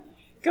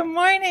Good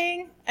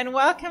morning and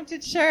welcome to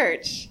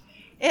church.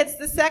 It's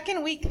the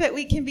second week that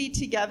we can be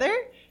together,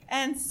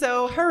 and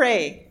so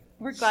hooray.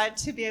 We're glad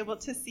to be able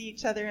to see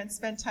each other and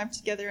spend time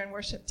together and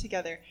worship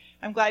together.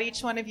 I'm glad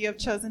each one of you have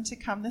chosen to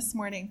come this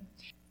morning.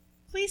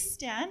 Please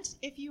stand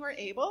if you are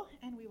able,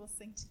 and we will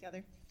sing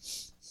together.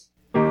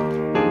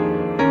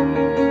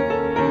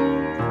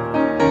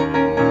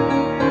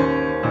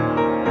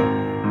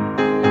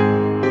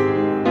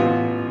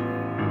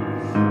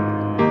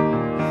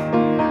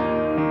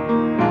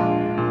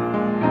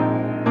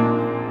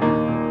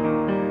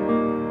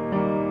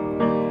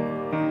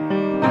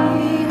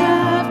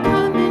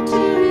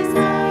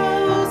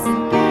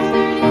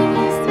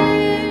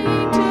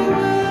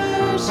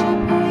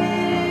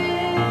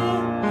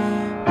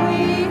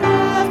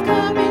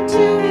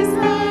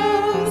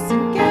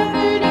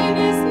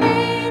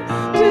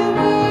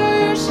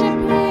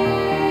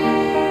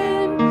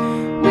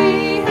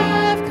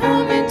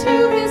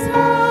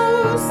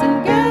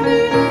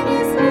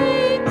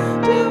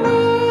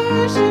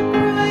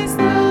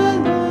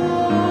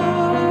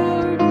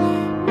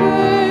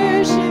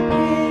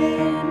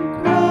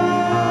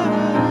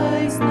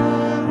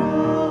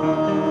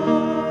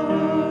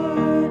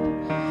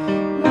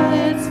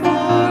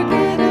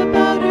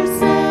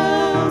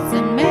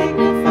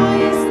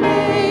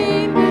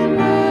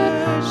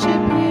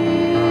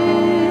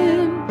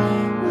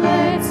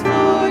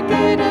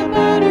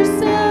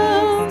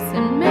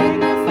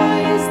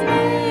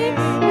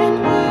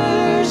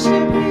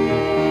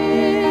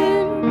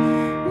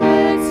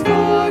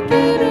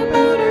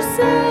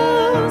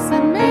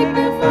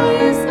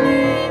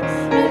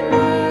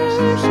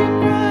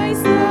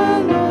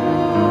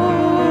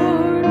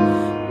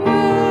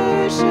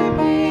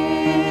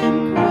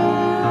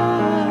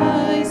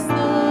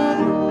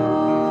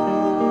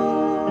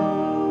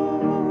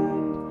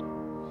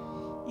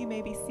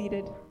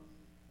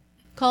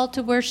 Call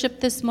to worship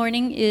this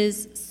morning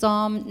is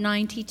Psalm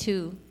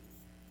 92.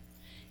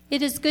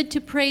 It is good to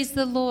praise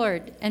the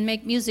Lord and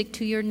make music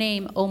to your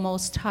name, O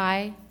Most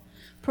High,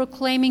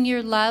 proclaiming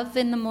your love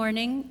in the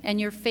morning and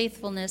your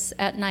faithfulness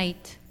at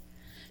night,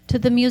 to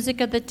the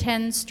music of the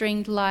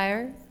 10-stringed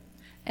lyre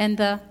and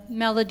the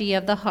melody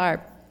of the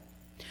harp.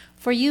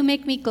 For you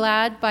make me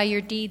glad by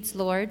your deeds,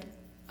 Lord.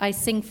 I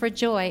sing for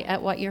joy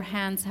at what your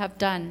hands have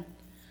done.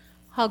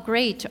 How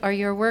great are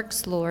your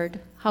works,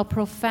 Lord, how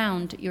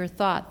profound your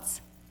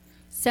thoughts.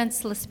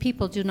 Senseless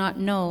people do not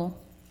know,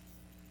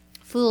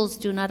 fools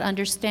do not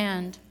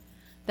understand,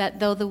 that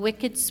though the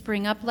wicked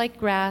spring up like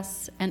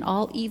grass and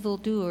all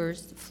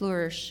evildoers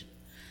flourish,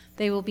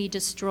 they will be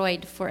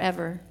destroyed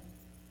forever.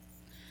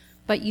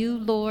 But you,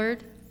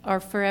 Lord, are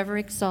forever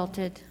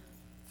exalted,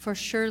 for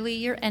surely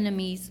your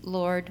enemies,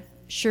 Lord,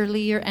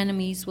 surely your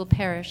enemies will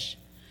perish.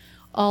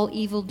 All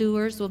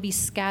evildoers will be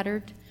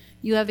scattered.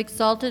 You have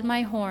exalted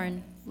my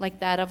horn like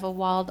that of a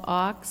wild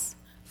ox.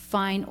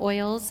 Fine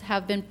oils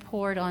have been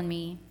poured on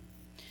me.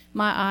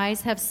 My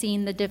eyes have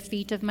seen the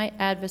defeat of my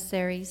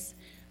adversaries.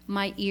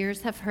 My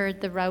ears have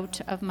heard the rout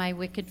of my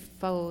wicked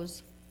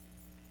foes.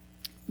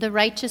 The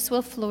righteous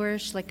will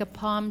flourish like a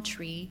palm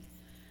tree.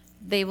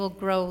 They will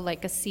grow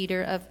like a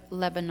cedar of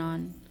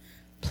Lebanon.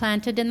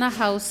 Planted in the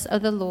house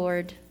of the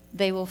Lord,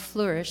 they will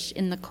flourish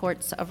in the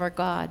courts of our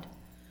God.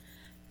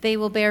 They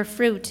will bear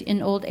fruit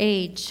in old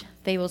age.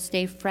 They will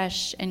stay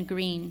fresh and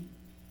green,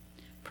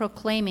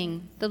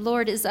 proclaiming, the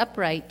Lord is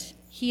upright.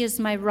 He is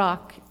my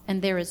rock,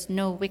 and there is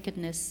no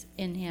wickedness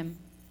in him.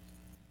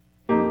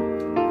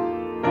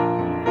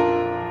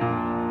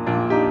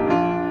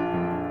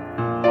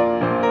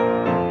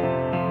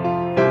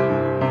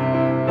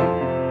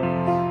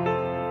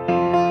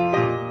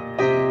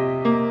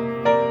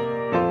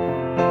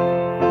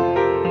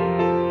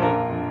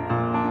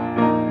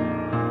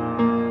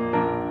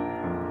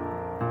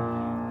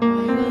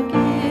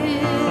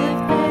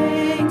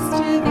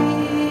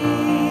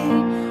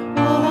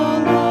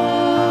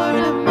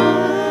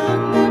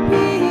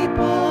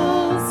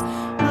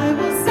 I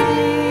will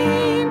sing.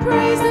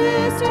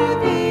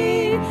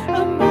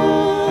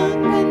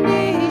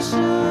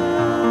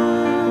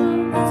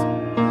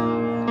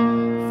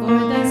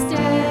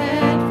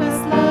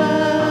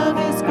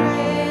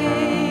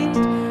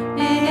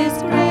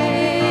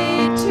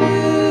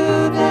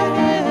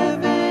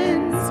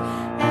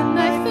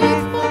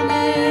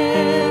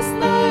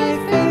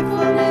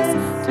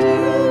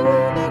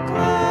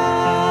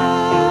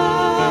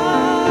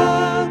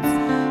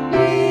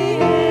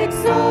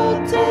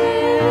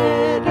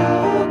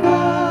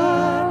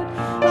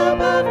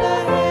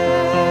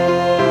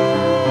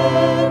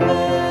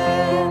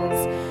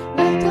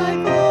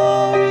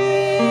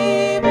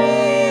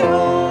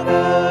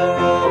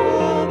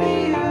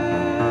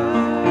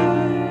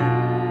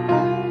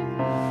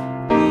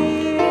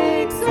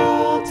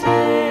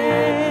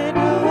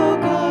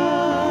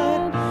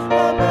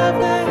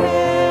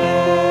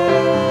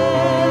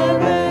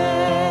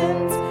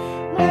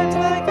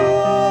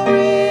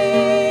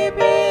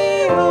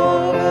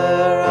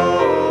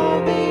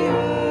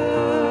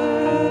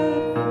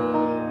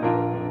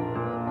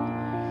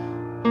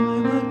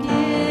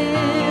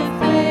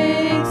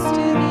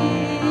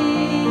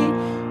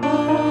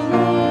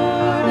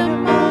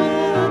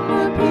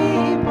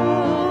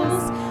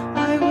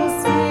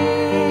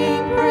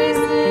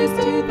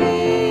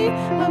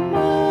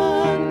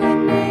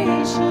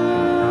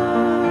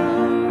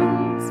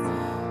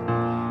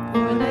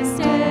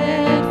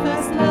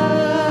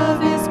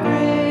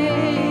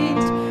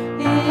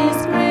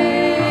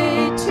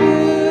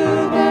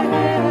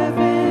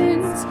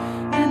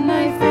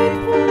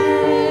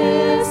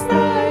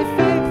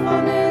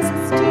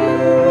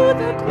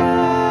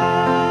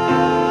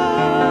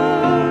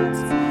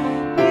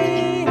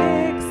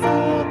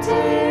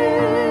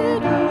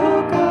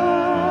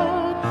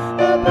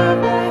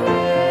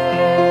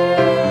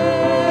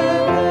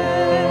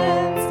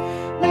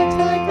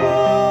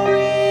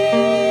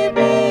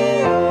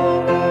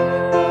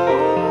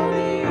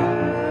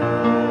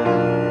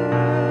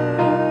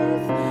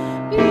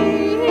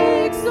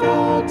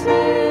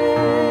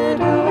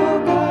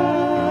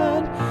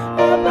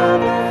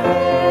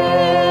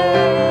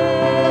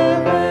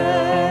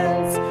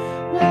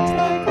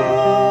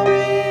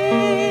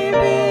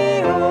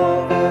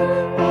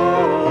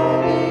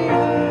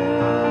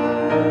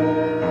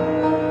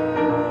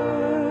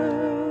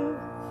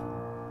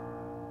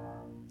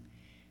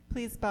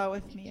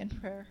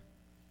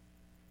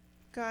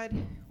 God,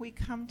 we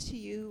come to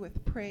you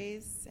with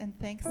praise and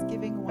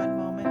thanksgiving one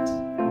moment,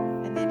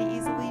 and then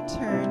easily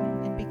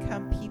turn and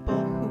become people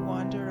who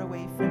wander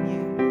away from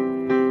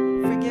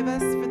you. Forgive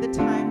us for the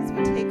times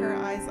we take our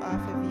eyes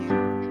off of you.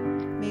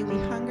 May we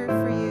hunger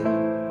for you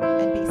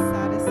and be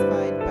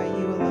satisfied by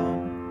you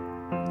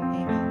alone.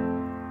 Amen.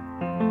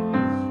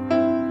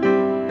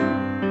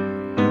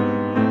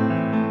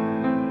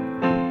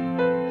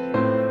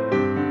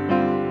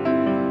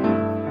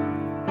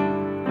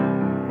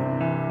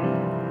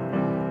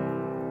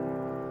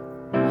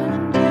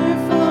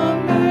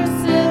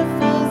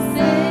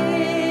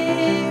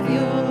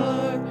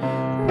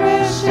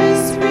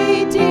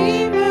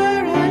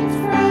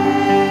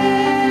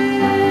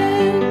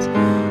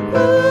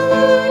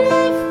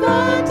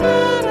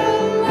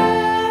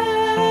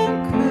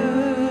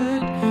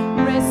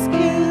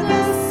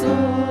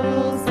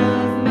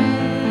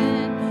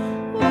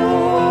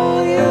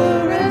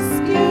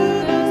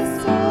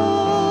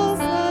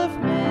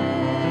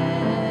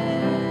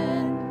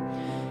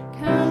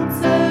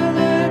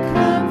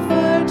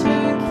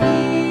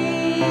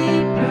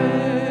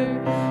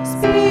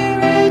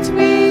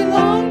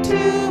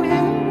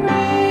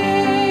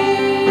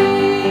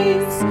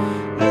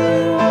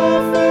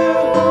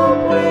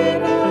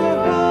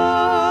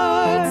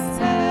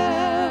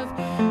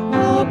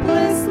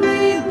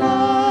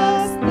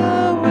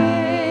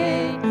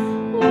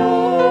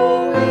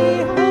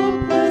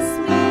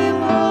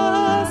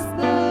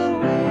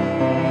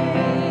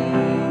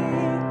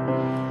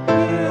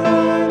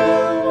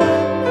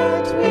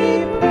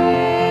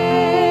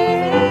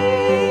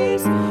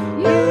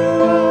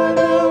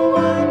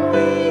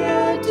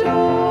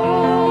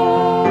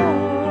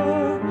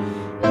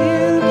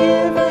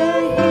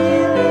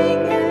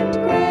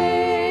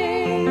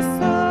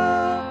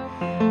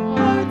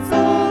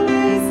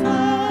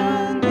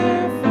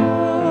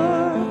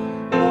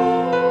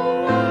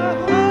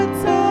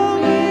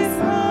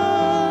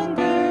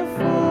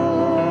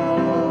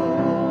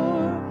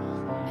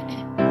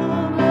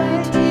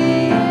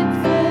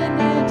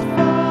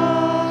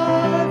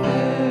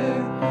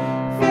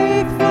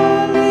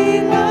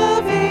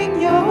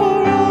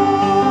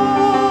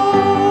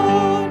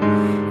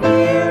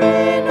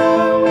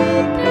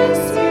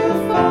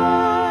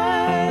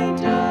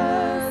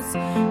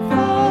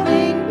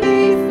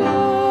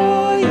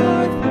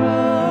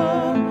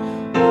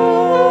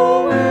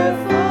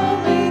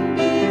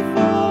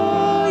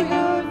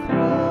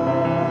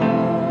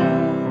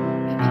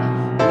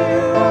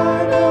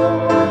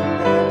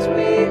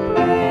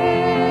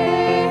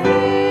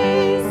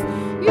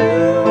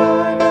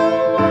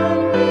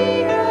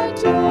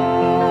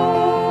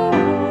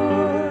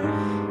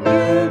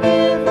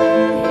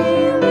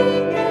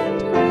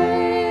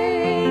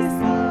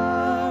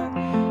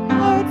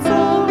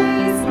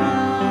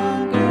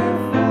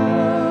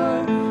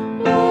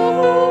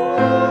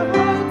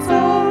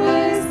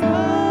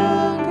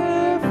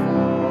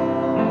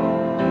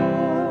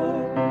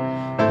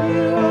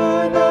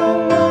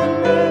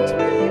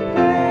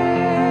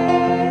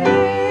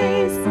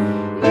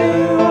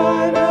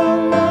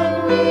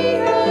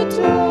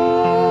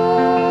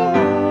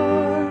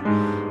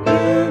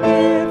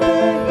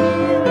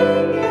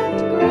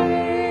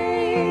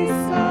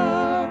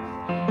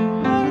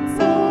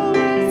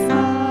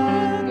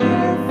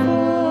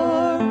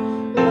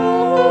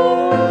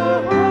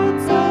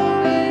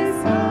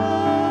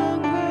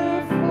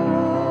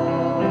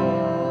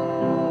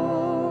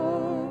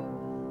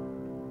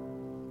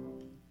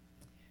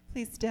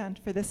 Please stand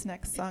for this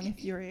next song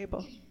if you're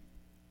able.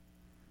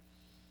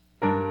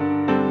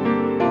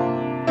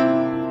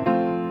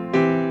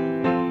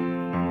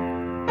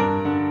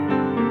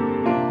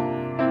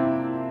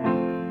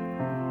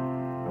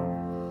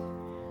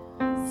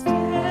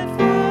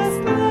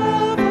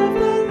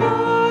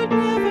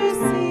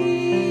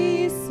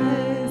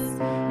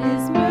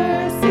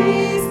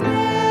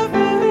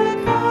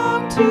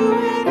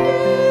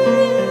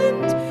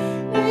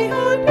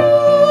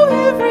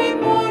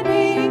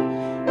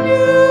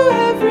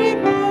 Every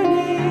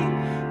morning,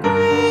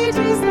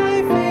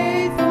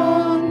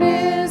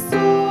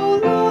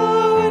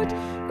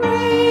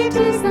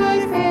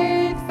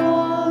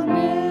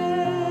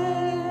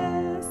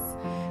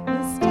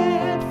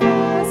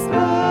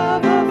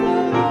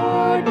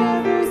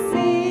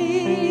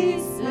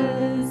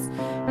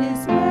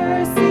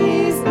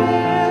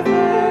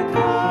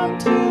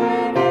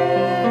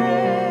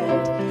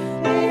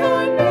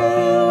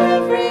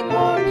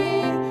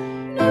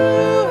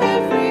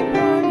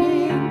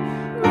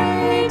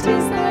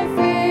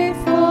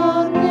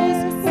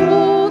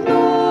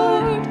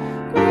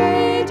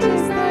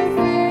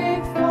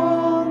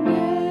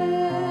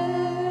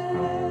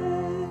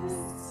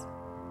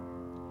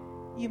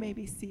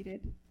 may be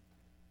seated.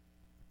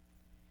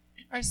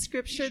 Our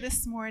scripture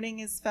this morning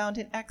is found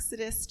in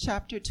Exodus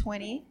chapter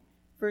 20,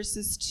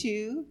 verses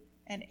 2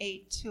 and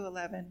 8 to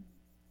 11.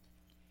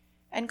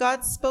 And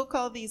God spoke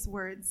all these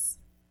words,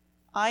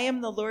 I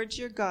am the Lord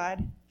your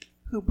God,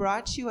 who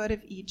brought you out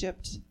of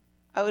Egypt,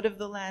 out of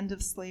the land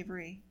of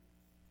slavery.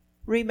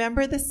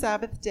 Remember the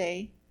Sabbath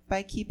day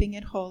by keeping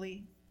it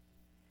holy.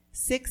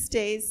 6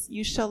 days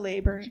you shall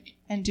labor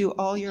and do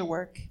all your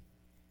work,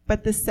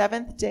 but the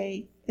seventh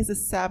day is a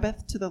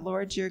Sabbath to the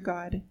Lord your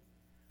God.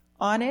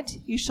 On it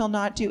you shall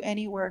not do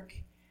any work,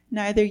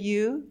 neither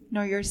you,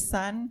 nor your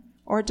son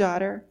or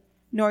daughter,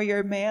 nor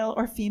your male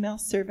or female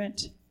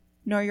servant,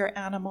 nor your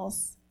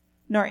animals,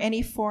 nor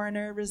any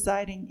foreigner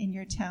residing in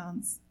your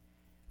towns.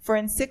 For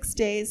in 6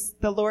 days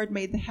the Lord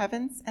made the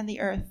heavens and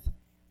the earth,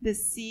 the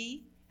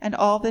sea, and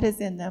all that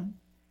is in them,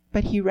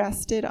 but he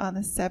rested on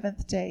the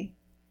seventh day.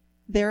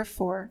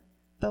 Therefore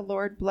the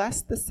Lord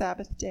blessed the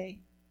Sabbath day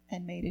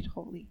and made it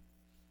holy.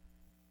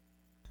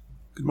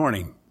 Good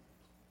morning.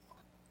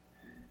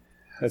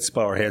 Let's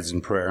bow our heads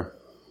in prayer.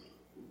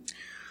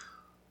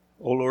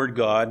 O Lord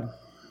God,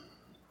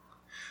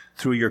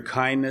 through your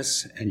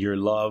kindness and your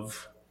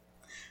love,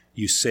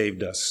 you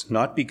saved us,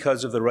 not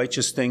because of the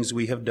righteous things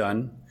we have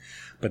done,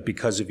 but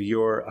because of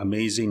your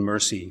amazing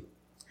mercy.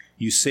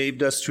 You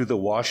saved us through the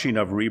washing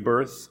of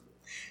rebirth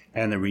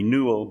and the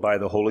renewal by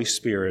the Holy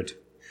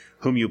Spirit,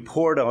 whom you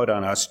poured out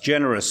on us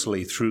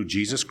generously through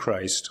Jesus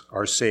Christ,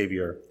 our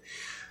Savior,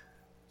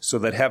 so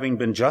that having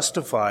been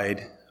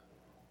justified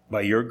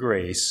by your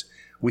grace,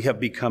 we have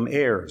become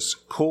heirs,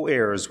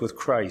 co-heirs with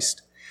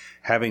Christ,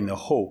 having the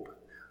hope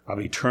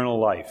of eternal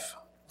life.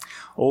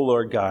 O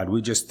Lord God,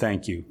 we just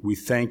thank you. We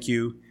thank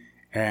you,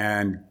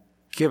 and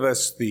give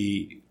us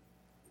the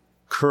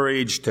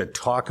courage to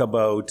talk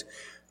about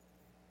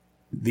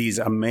these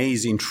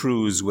amazing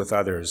truths with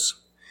others,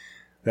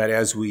 that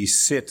as we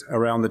sit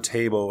around the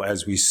table,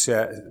 as we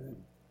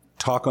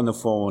talk on the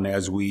phone,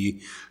 as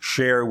we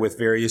share with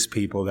various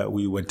people, that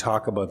we would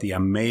talk about the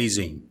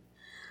amazing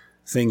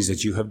things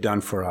that you have done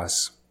for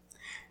us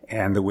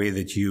and the way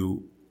that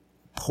you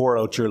pour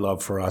out your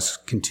love for us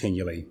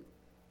continually.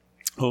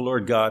 Oh,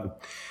 Lord God,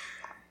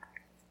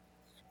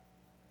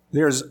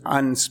 there's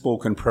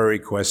unspoken prayer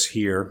requests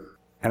here,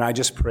 and I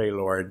just pray,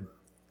 Lord,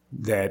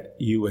 that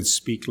you would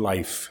speak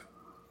life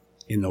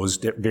in those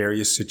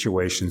various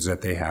situations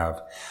that they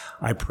have.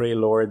 I pray,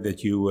 Lord,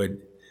 that you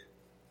would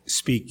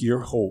speak your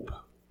hope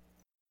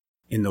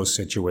in those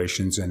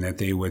situations and that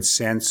they would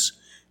sense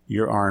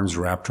your arms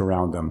wrapped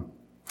around them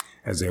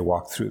as they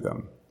walk through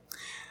them.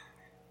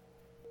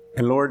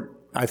 And Lord,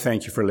 I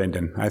thank you for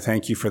Lyndon. I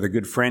thank you for the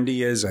good friend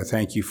he is. I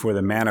thank you for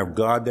the man of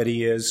God that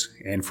he is,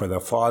 and for the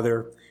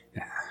father,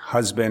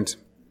 husband,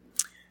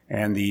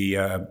 and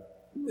the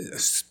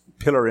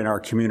pillar in our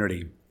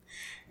community.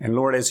 And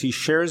Lord, as he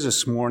shares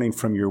this morning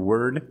from your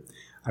word,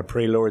 I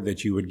pray, Lord,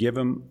 that you would give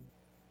him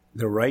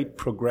the right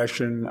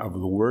progression of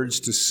the words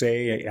to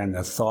say and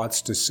the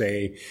thoughts to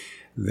say,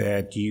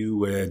 that you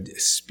would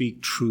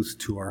speak truth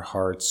to our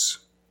hearts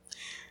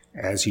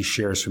as he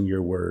shares from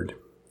your word.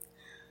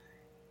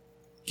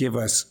 Give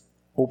us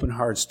open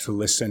hearts to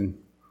listen,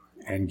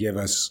 and give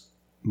us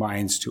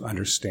minds to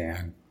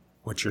understand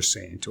what you're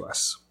saying to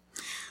us.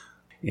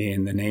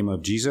 In the name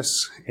of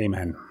Jesus,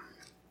 amen.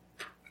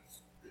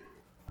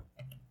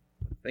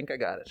 I think I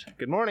got it.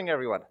 Good morning,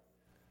 everyone.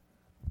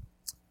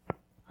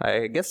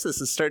 I guess this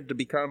has started to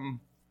become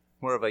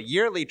more of a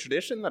yearly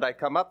tradition that I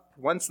come up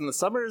once in the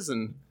summers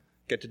and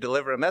get to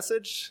deliver a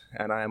message,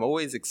 and I'm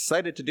always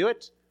excited to do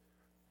it.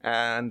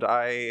 And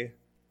I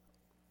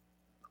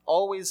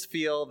always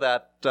feel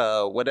that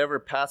whatever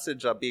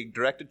passage I'm being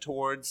directed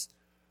towards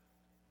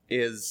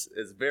is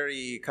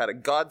very kind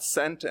of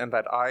God-sent, and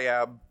that I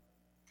am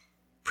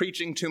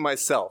preaching to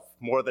myself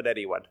more than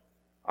anyone.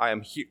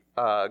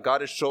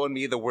 God has shown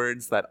me the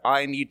words that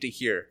I need to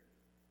hear.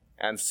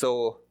 And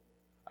so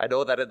I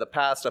know that in the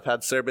past I've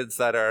had sermons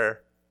that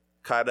are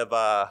kind of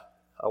a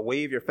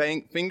wave your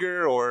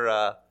finger,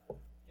 or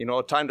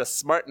time to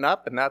smarten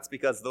up, and that's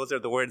because those are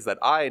the words that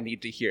I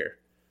need to hear.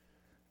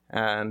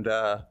 And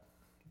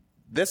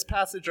this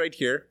passage right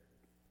here,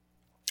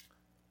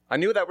 I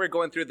knew that we're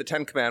going through the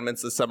 10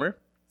 Commandments this summer.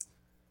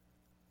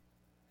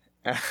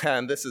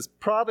 And this is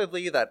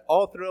probably that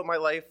all throughout my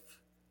life,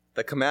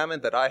 the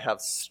commandment that I have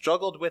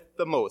struggled with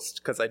the most,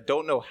 because I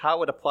don't know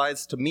how it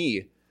applies to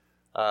me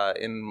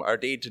in our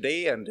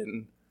day-to-day and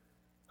in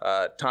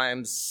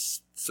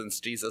times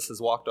since Jesus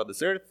has walked on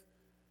this earth.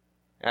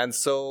 And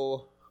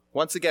so,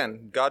 once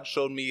again, God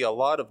showed me a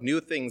lot of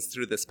new things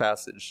through this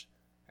passage.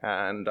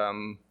 And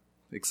I'm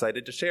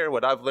excited to share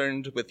what I've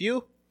learned with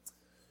you.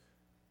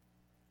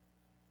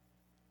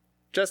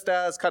 Just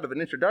as kind of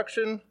an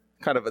introduction,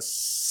 kind of a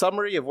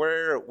summary of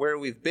where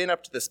we've been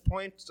up to this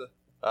point,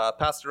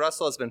 Pastor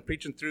Russell has been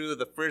preaching through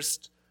the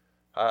first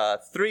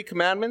 3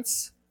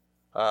 commandments.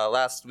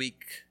 Last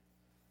week,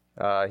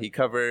 he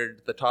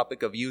covered the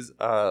topic of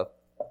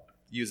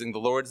using the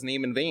Lord's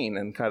name in vain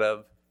and kind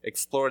of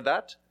explored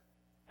that.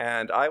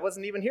 And I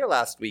wasn't even here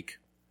last week.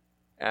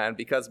 And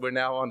because we're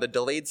now on the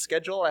delayed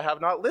schedule, I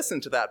have not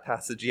listened to that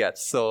passage yet.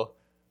 So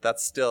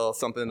that's still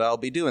something that I'll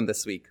be doing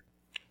this week.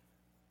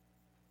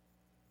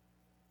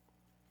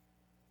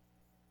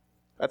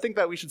 I think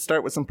that we should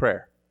start with some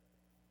prayer.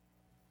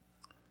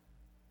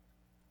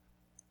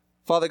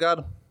 Father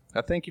God,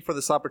 I thank you for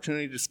this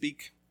opportunity to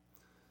speak.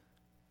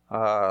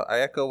 I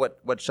echo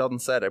what Sheldon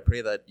said. I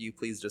pray that you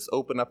please just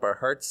open up our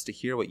hearts to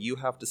hear what you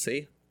have to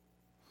say.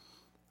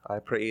 I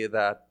pray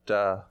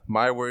that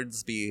my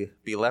words be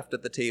left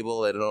at the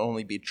table and it'll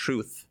only be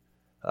truth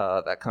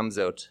that comes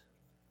out.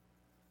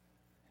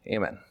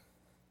 Amen.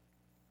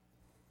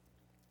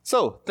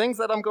 So, things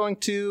that I'm going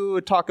to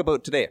talk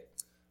about today.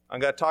 I'm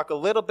going to talk a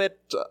little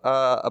bit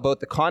about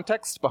the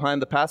context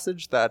behind the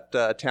passage that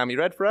Tammy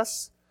read for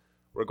us.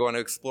 We're going to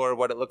explore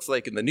what it looks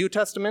like in the New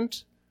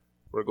Testament.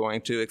 We're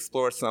going to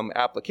explore some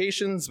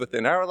applications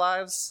within our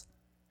lives.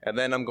 And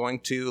then I'm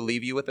going to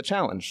leave you with a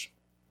challenge.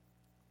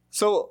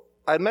 So,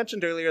 I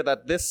mentioned earlier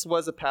that this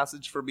was a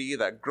passage for me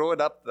that growing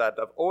up that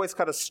I've always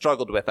kind of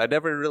struggled with. I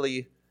never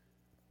really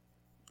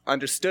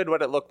understood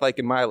what it looked like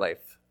in my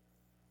life.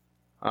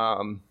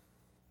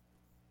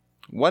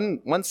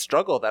 One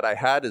struggle that I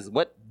had is,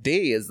 what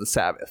day is the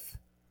Sabbath?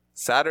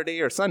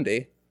 Saturday or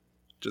Sunday?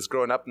 Just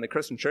growing up in the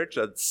Christian church,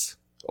 that's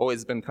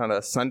always been kind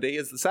of Sunday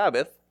is the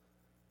Sabbath.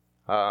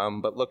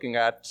 But looking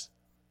at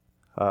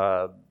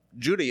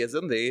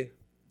Judaism, they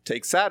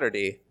take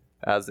Saturday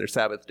as their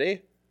Sabbath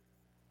day.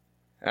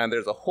 And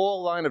there's a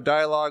whole line of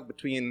dialogue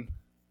between,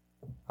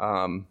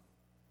 what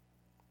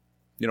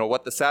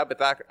the Sabbath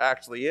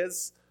actually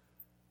is.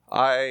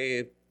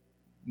 I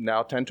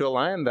now tend to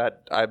align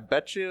that I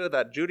bet you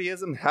that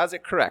Judaism has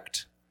it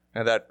correct,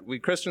 and that we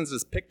Christians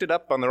just picked it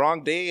up on the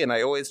wrong day, and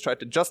I always try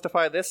to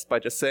justify this by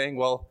just saying,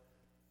 well,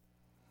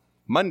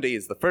 Monday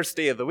is the first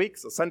day of the week,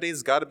 so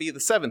Sunday's got to be the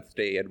seventh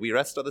day, and we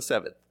rest on the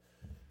seventh.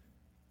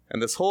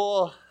 And this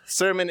whole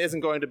sermon isn't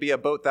going to be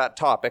about that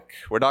topic.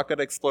 We're not going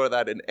to explore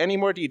that in any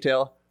more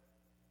detail,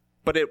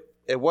 but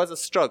it was a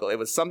struggle. It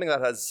was something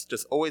that has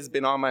just always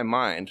been on my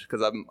mind,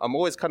 because I'm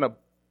always kind of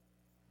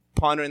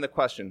pondering the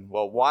question,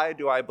 well, why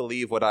do I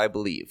believe what I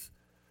believe?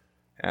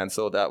 And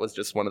so that was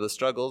just one of the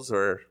struggles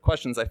or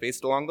questions I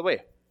faced along the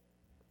way.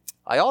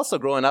 I also,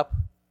 growing up,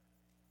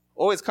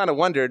 always kind of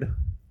wondered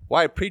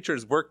why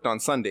preachers worked on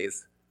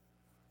Sundays.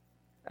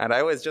 And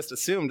I always just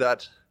assumed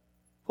that,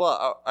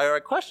 well, I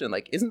questioned,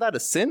 isn't that a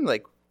sin?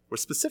 We're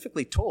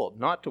specifically told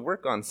not to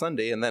work on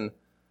Sunday, and then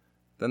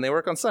they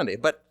work on Sunday.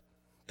 But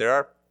there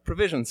are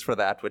provisions for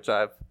that, which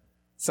I've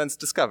since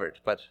discovered.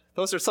 But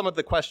those are some of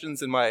the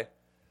questions that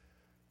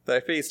I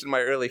faced in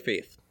my early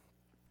faith.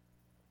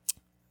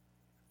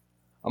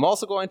 I'm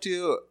also going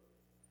to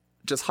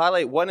just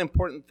highlight one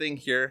important thing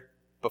here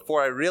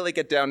before I really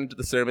get down into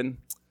the sermon.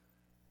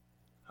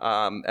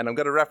 And I'm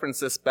going to reference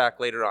this back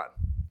later on.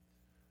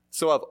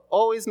 So I've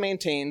always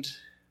maintained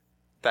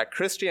that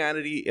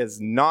Christianity is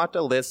not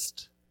a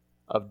list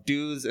of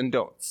do's and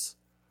don'ts.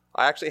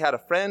 I actually had a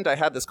friend, I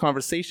had this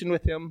conversation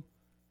with him,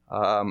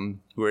 who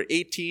were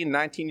 18,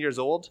 19 years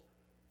old,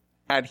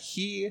 and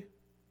he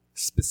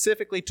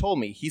specifically told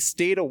me he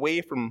stayed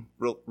away from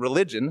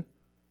religion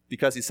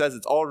because he says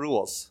it's all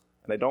rules,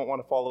 and I don't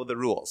want to follow the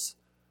rules.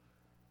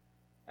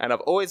 And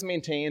I've always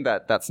maintained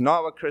that that's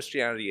not what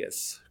Christianity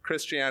is.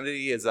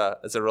 Christianity is a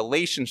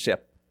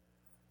relationship.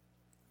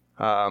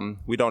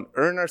 We don't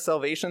earn our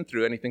salvation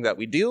through anything that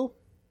we do,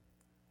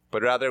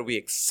 but rather we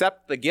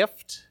accept the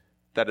gift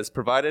that is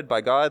provided by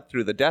God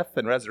through the death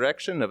and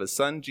resurrection of his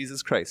Son,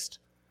 Jesus Christ.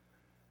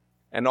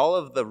 And all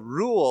of the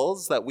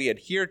rules that we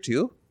adhere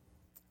to,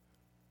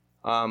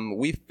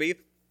 we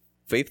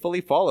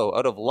faithfully follow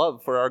out of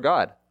love for our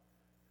God.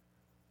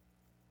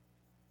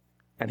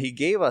 And he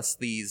gave us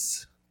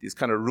these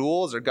kind of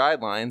rules or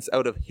guidelines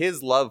out of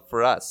his love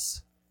for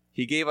us.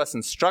 He gave us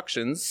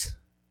instructions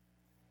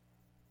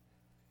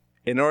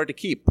in order to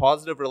keep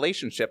positive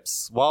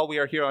relationships while we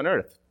are here on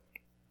earth.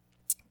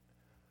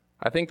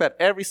 I think that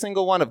every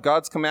single one of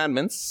God's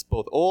commandments,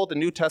 both Old and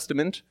New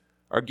Testament,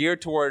 are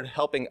geared toward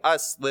helping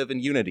us live in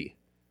unity.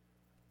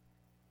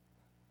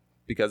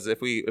 Because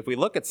if we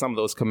look at some of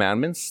those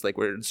commandments,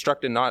 we're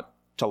instructed not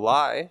to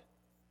lie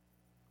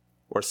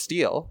or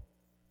steal,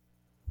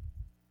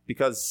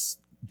 because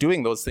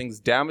doing those things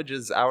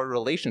damages our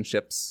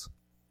relationships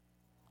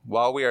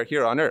while we are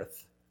here on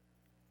earth.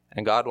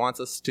 And God wants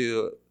us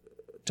to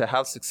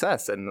have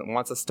success and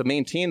wants us to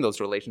maintain those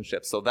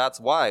relationships. So that's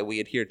why we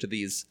adhere to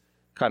these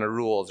kind of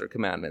rules or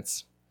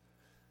commandments.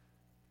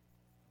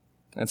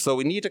 And so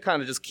we need to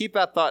kind of just keep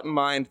that thought in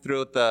mind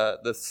throughout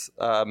this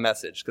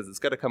message, because it's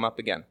going to come up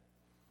again.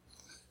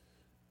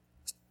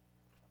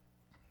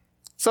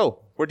 So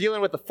we're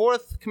dealing with the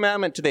fourth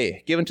commandment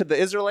today, given to the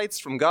Israelites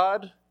from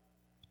God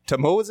to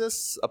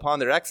Moses upon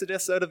their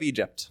exodus out of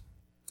Egypt.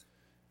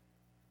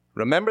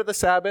 Remember the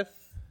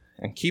Sabbath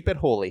and keep it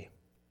holy.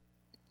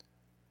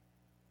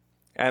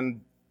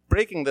 And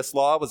breaking this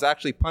law was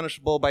actually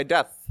punishable by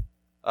death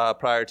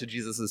prior to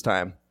Jesus'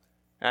 time.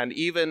 And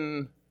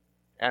even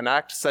an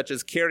act such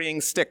as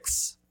carrying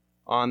sticks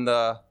on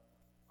the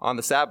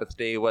Sabbath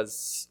day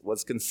was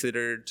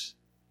considered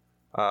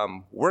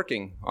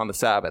working on the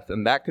Sabbath,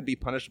 and that could be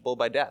punishable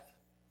by death.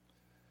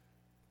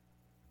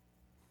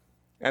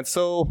 And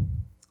so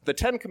the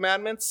 10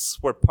 Commandments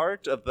were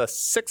part of the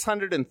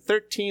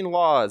 613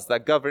 laws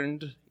that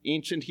governed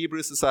ancient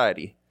Hebrew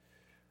society.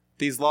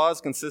 These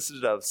laws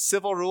consisted of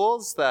civil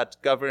rules that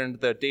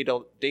governed the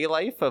day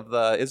life of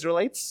the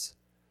Israelites.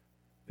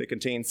 They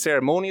contained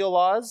ceremonial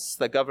laws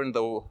that governed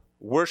the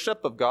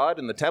worship of God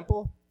in the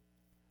temple,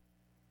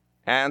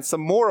 and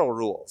some moral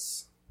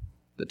rules,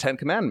 the 10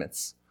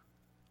 Commandments,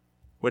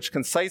 which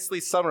concisely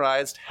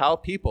summarized how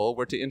people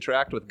were to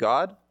interact with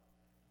God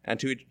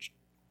and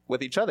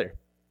with each other.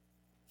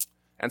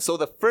 And so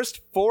the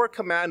first 4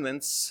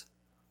 commandments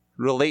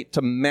relate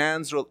to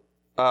man's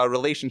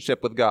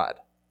relationship with God,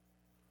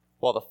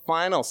 while the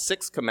final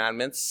 6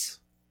 commandments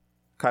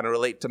kind of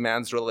relate to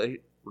man's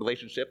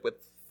relationship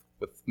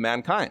with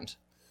mankind.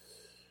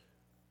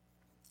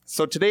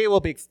 So today we'll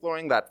be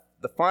exploring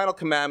the final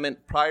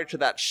commandment prior to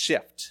that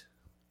shift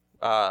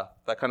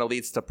that kind of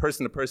leads to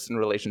person-to-person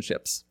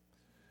relationships.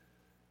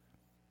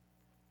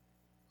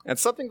 And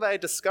something that I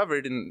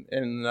discovered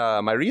in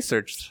my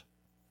research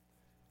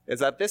is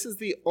that this is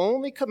the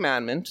only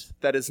commandment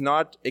that is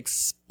not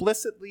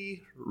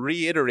explicitly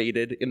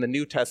reiterated in the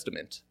New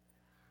Testament.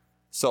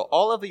 So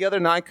all of the other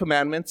 9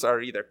 commandments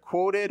are either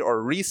quoted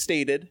or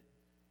restated,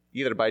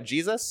 either by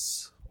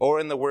Jesus or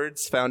in the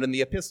words found in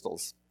the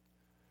epistles.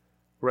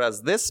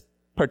 Whereas this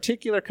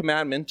particular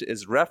commandment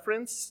is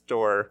referenced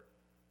or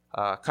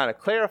kind of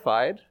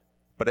clarified,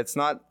 but it's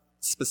not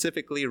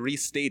specifically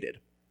restated.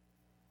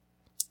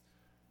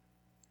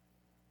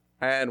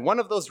 And one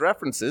of those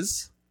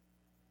references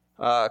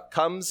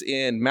comes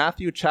in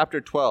Matthew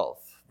chapter 12,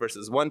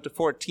 verses 1 to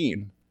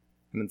 14,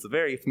 and it's a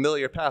very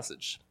familiar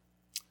passage.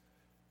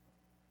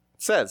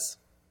 It says,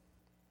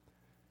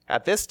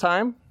 "At this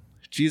time,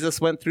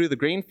 Jesus went through the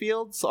grain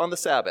fields on the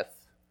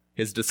Sabbath.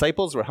 His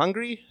disciples were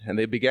hungry, and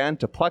they began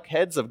to pluck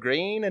heads of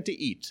grain and to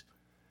eat.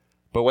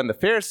 But when the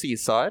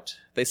Pharisees saw it,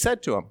 they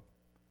said to him,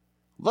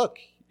 'Look,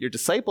 your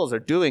disciples are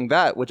doing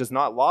that which is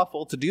not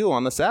lawful to do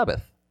on the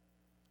Sabbath.'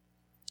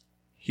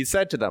 He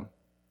said to them,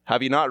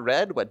 'Have you not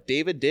read what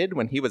David did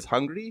when he was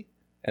hungry,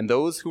 and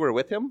those who were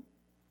with him?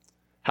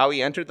 How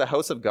he entered the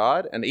house of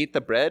God and ate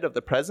the bread of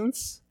the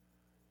presence,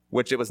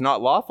 which it was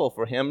not lawful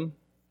for him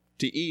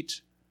to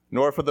eat,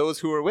 nor for those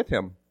who were with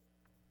him,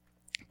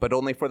 but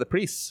only for the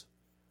priests?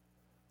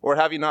 Or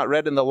have you not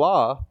read in the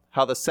law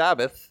how on the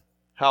Sabbath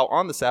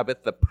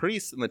the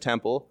priests in the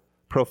temple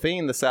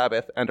profane the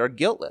Sabbath and are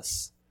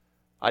guiltless?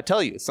 I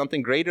tell you,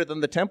 something greater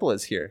than the temple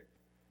is here.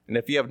 And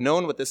if you have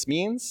known what this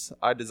means,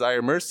 I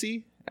desire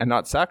mercy and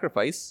not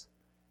sacrifice,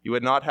 you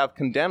would not have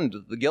condemned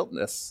the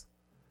guiltless.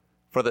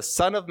 For the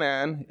Son of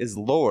Man is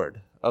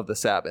Lord of the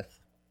Sabbath.'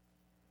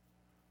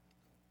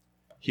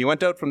 He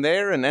went out from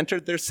there and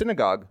entered their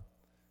synagogue.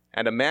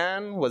 And a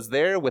man was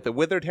there with a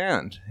withered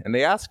hand, and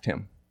they asked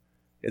him,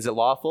 'Is it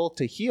lawful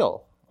to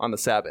heal on the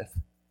Sabbath?'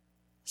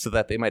 so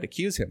that they might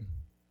accuse him.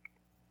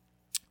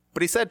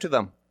 But he said to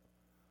them,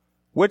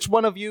 'Which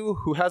one of you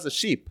who has a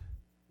sheep,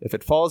 if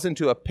it falls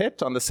into a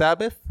pit on the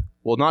Sabbath,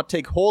 will not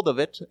take hold of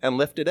it and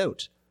lift it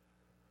out?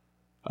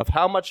 Of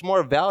how much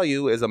more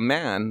value is a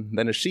man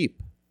than a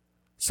sheep?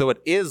 So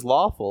it is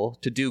lawful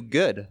to do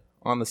good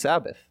on the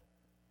Sabbath.'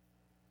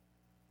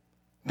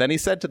 Then he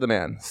said to the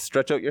man,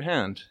 'Stretch out your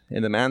hand.'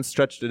 And the man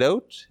stretched it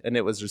out, and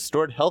it was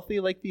restored healthy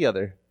like the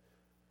other.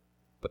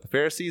 But the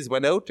Pharisees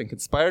went out and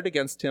conspired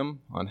against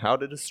him on how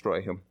to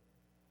destroy him."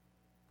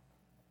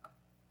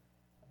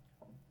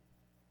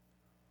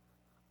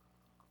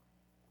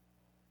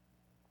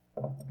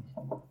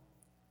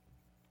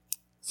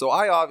 So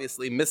I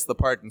obviously missed the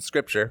part in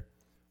Scripture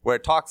where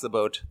it talks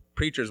about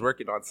preachers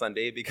working on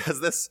Sunday,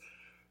 because this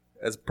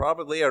is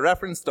probably a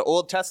reference to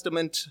Old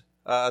Testament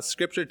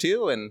Scripture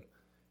too,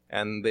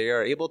 and they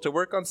are able to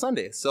work on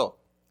Sunday. So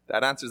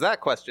that answers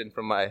that question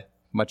from my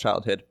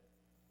childhood.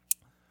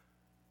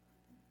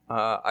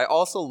 I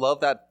also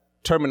love that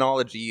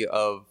terminology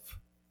of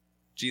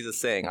Jesus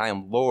saying, "I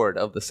am Lord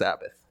of the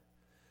Sabbath."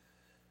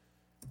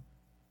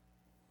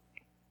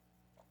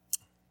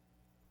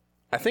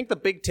 I think the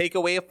big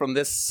takeaway from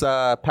this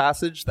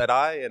passage that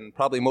I and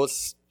probably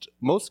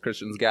most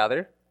Christians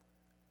gather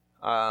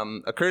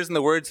occurs in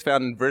the words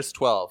found in verse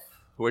 12,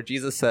 where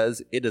Jesus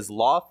says, "It is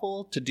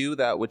lawful to do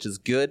that which is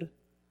good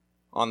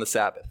on the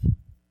Sabbath."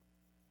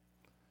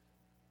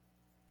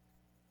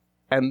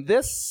 And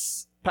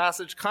this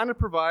passage kind of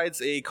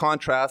provides a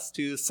contrast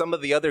to some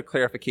of the other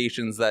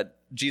clarifications that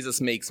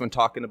Jesus makes when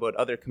talking about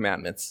other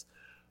commandments.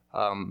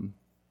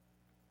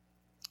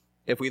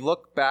 If we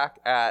look back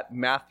at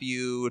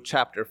Matthew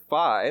chapter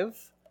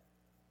 5,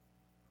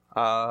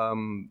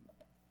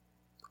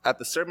 at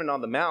the Sermon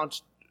on the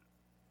Mount,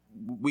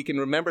 we can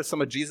remember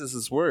some of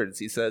Jesus' words.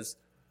 He says,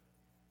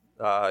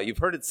 "You've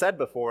heard it said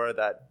before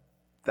that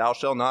thou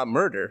shalt not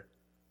murder,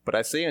 but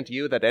I say unto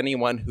you that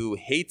anyone who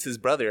hates his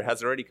brother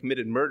has already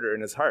committed murder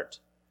in his heart."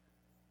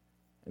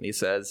 And he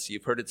says,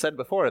 "You've heard it said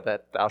before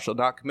that thou shalt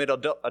not commit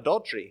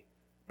adultery,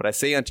 but I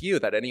say unto you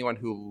that anyone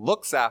who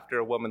looks after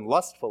a woman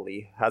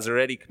lustfully has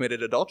already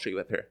committed adultery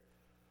with her."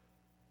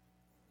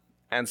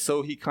 And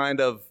so he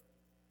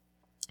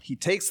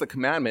takes the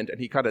commandment and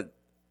he kind of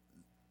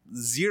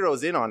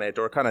zeroes in on it,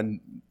 or kind of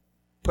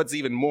puts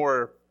even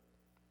more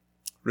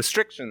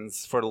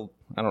restrictions, for,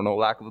 I don't know,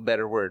 lack of a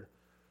better word.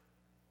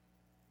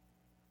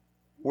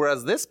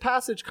 Whereas this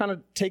passage kind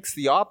of takes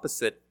the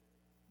opposite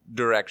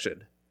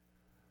direction.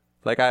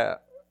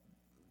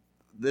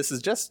 This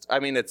is just,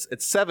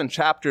 it's 7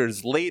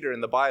 chapters later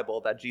in the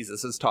Bible that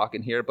Jesus is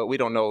talking here, but we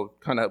don't know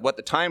kind of what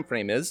the time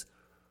frame is.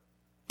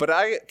 But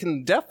I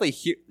can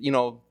definitely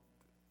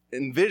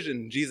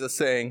envision Jesus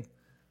saying,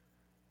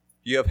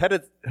 "You have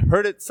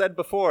heard it said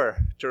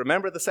before, to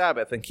remember the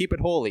Sabbath and keep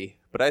it holy.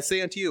 But I say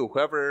unto you,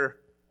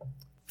 whoever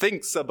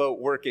thinks about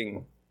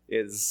working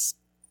is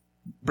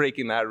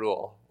breaking that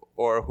rule.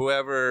 Or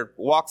whoever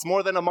walks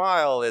more than a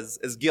mile is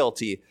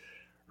guilty."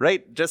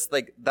 Right? Just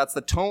like that's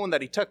the tone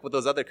that he took with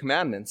those other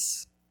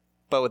commandments.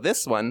 But with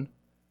this one,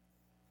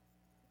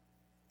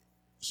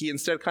 he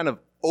instead kind of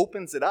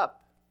opens it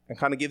up and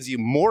kind of gives you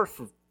more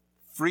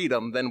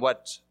freedom than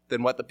what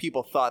the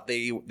people thought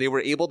they were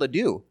able to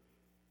do.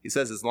 He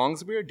says, as long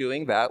as we are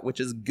doing that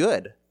which is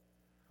good.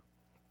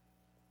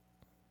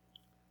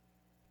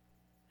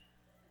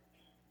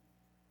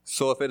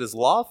 So if it is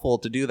lawful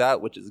to do that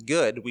which is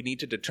good, we need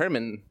to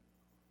determine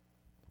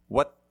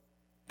what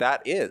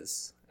that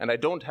is. And I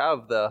don't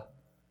have the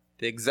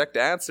exact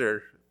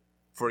answer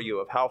for you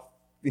of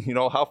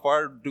how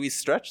far do we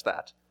stretch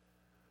that.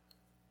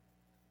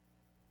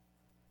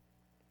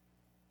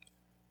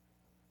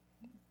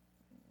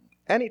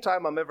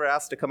 Anytime I'm ever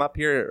asked to come up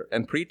here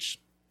and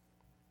preach,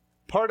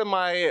 part of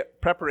my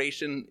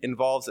preparation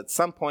involves at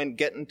some point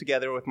getting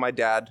together with my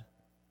dad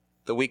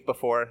the week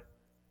before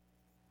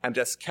and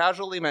just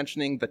casually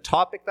mentioning the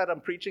topic that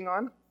I'm preaching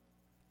on,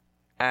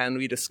 and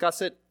we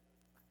discuss it,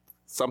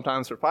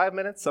 sometimes for 5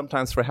 minutes,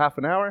 sometimes for half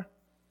an hour.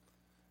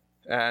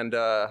 And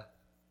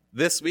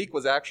this week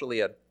was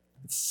actually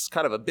it's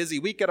kind of a busy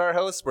week at our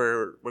house.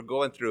 We're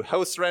going through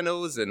house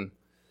renos and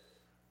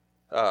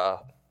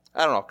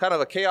I don't know, kind of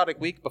a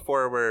chaotic week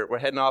before we're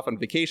heading off on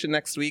vacation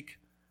next week.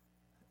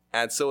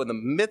 And so in the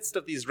midst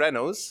of these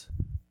renos,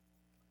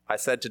 I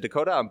said to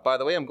Dakota, by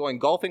the way, I'm going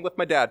golfing with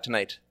my dad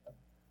tonight.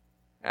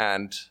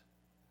 And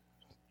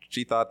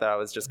she thought that I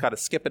was just kind of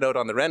skipping out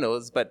on the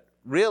renos, but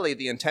really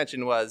the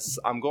intention was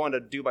I'm going to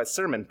do my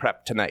sermon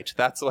prep tonight.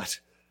 That's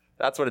what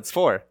it's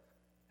for.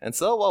 And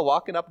so while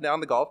walking up and down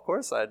the golf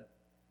course, I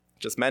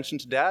just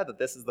mentioned to Dad that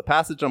this is the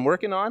passage I'm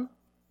working on.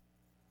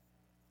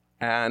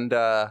 And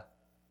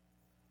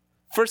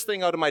first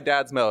thing out of my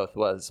dad's mouth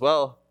was,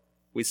 well,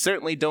 we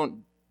certainly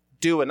don't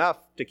do enough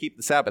to keep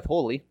the Sabbath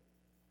holy.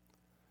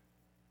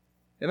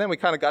 And then we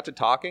kind of got to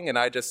talking, and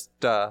I just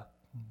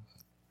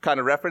kind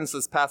of referenced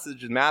this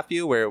passage in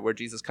Matthew where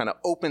Jesus kind of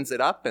opens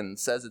it up and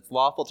says it's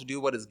lawful to do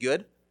what is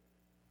good.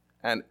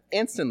 And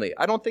instantly,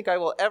 I don't think I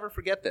will ever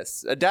forget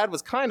this. Dad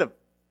was kind of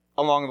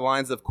along the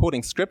lines of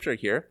quoting scripture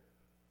here.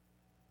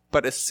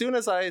 But as soon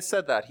as I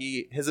said that,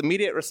 his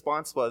immediate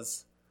response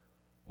was,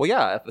 well,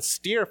 yeah, if a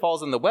steer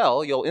falls in the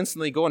well, you'll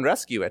instantly go and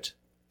rescue it.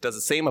 Does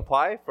the same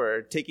apply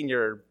for taking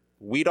your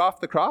wheat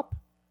off the crop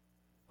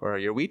or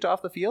your wheat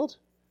off the field?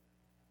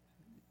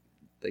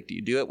 Like, do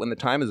you do it when the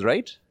time is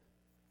right?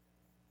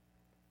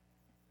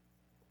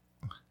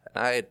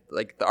 I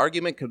like the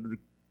argument could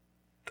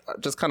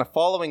just kind of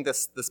following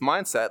this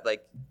mindset,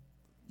 like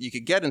you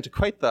could get into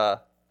quite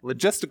the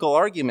logistical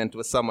argument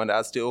with someone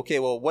as to, okay,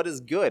 well, what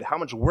is good? How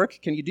much work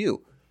can you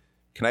do?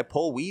 Can I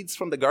pull weeds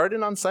from the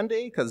garden on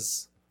Sunday?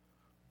 Because,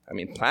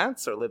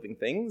 plants are living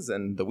things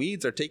and the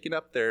weeds are taking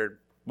up their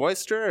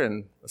moisture,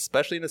 and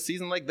especially in a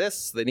season like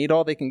this, they need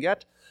all they can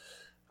get.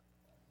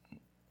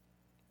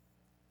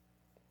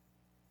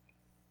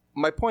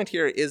 My point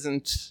here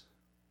isn't,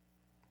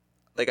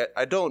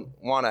 I don't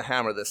want to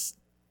hammer this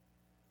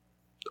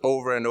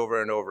over and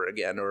over and over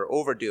again or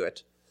overdo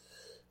it.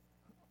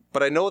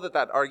 But I know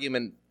that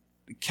argument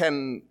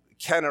can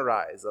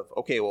arise of,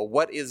 okay, well,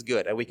 what is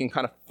good? And we can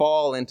kind of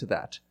fall into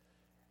that.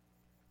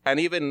 And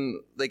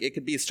even, it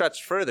could be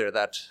stretched further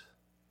that,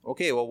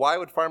 okay, well, why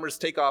would farmers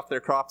take off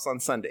their crops on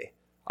Sunday?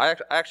 I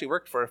actually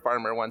worked for a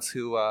farmer once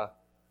who, I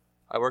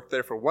worked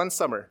there for one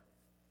summer.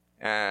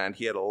 And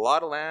he had a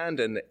lot of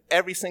land, and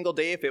every single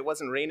day, if it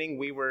wasn't raining,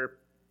 we were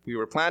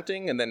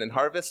planting, and then in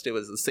harvest, it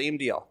was the same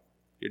deal.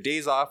 Your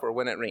days off were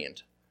when it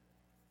rained.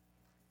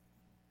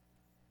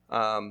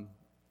 And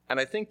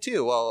I think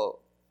too,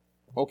 well,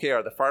 okay,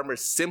 are the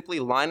farmers simply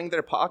lining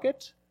their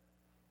pocket?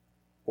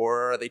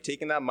 Or are they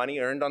taking that money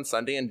earned on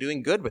Sunday and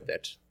doing good with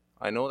it?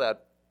 I know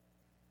that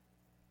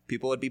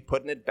people would be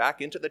putting it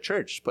back into the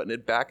church, putting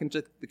it back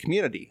into the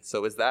community.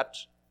 So is that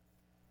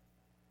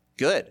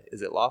good?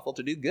 Is it lawful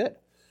to do good?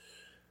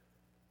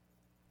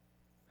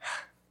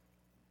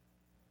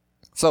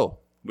 So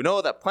we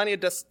know that plenty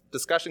of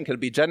discussion can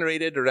be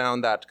generated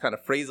around that kind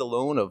of phrase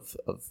alone of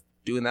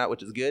doing that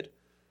which is good.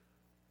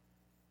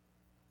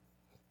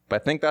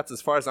 But I think that's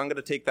as far as I'm going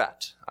to take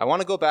that. I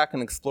want to go back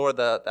and explore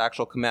the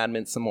actual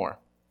commandment some more.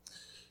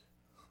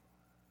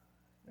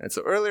 And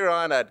so earlier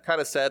on, I'd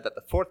kind of said that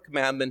the fourth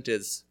commandment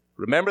is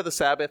remember the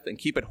Sabbath and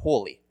keep it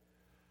holy.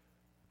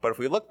 But if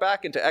we look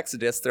back into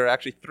Exodus, there are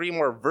actually 3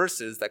 more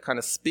verses that kind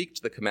of speak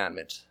to the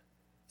commandment.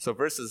 So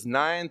verses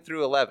 9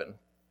 through 11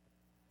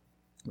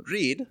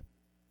 read,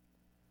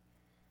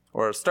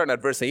 or starting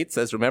at verse 8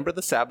 says, "Remember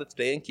the Sabbath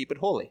day and keep it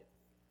holy."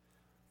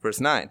 Verse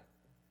 9,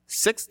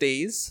 6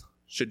 days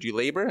should you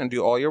labor and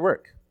do all your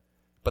work,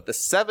 but the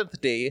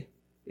 7th day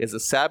is the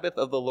Sabbath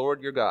of the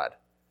Lord your God.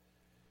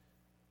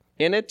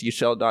 In it you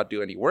shall not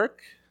do any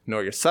work,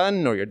 nor your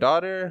son, nor your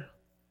daughter,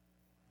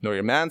 nor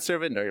your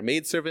manservant, nor your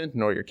maidservant,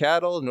 nor your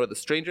cattle, nor the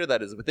stranger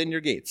that is within your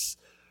gates.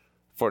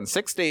 For in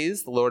 6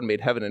 days the Lord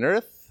made heaven and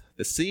earth,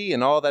 the sea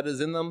and all that is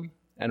in them,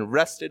 and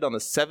rested on the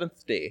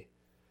 7th day.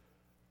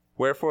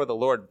 Wherefore the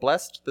Lord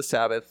blessed the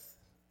Sabbath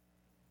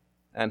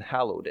and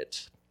hallowed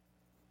it.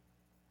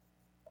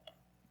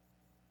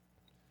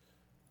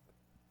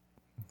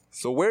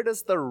 So where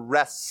does the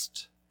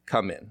rest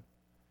come in?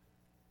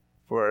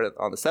 For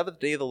on the 7th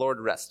day the Lord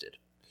rested.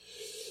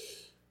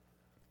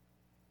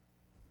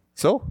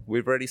 So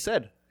we've already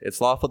said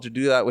it's lawful to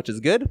do that which is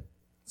good.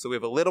 So we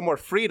have a little more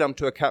freedom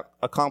to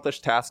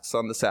accomplish tasks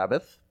on the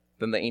Sabbath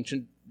than the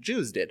ancient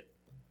Jews did.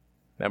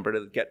 Remember,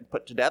 to get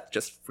put to death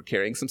just for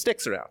carrying some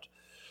sticks around.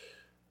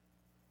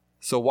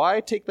 So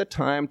why take the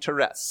time to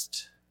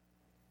rest?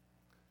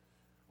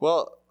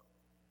 Well,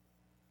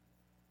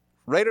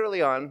 right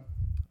early on,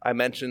 I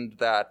mentioned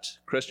that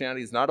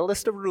Christianity is not a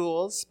list of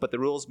rules, but the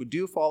rules we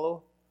do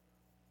follow,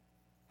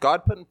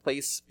 God put in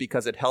place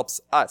because it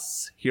helps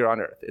us here on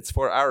earth. It's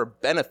for our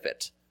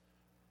benefit.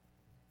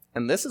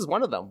 And this is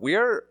one of them. We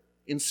are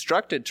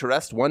instructed to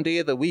rest 1 day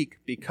of the week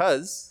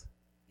because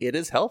it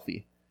is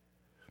healthy.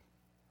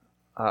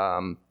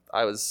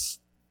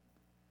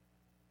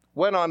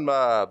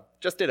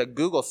 Just did a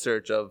Google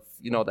search of,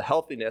 the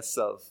healthiness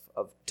of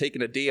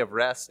taking a day of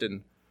rest,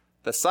 and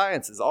the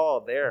science is all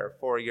there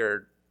for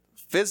your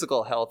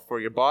physical health, for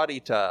your body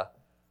to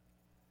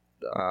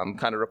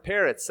kind of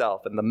repair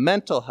itself, and the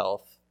mental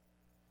health.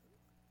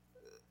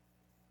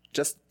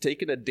 Just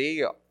taking a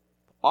day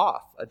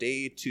off, a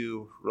day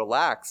to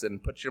relax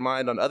and put your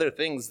mind on other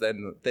things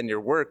than your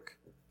work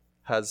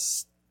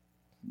has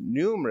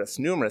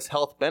numerous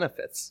health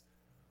benefits.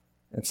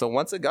 And so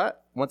once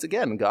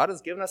again, God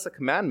has given us a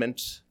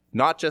commandment,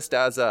 not just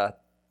as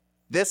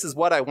this is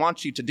what I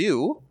want you to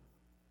do,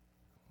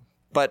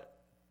 but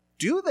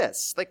do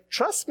this.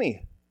 Trust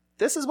me,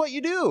 this is what you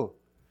do.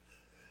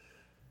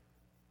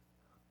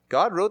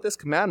 God wrote this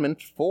commandment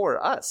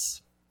for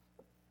us.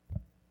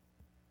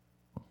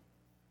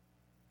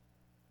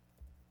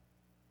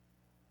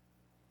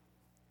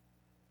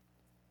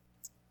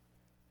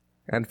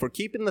 And for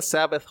keeping the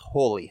Sabbath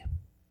holy.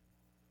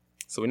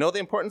 So we know the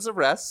importance of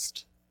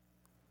rest.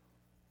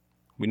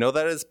 We know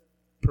that it is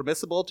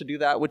permissible to do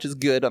that which is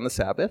good on the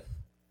Sabbath.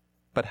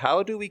 But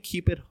how do we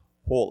keep it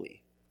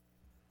holy?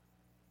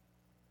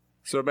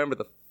 So remember,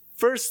 the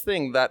first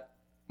thing that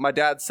my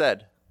dad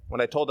said when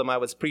I told him I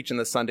was preaching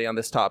this Sunday on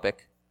this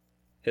topic,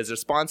 his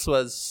response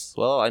was,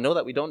 "Well, I know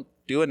that we don't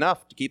do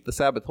enough to keep the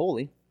Sabbath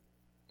holy."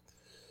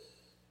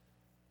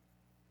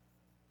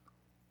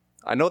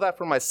 I know that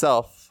for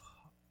myself.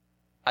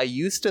 I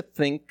used to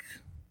think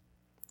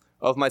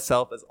of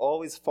myself as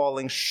always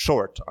falling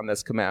short on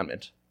this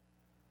commandment.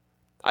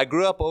 I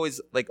grew up always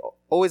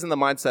in the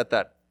mindset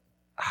that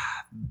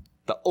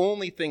the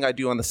only thing I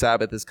do on the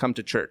Sabbath is come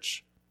to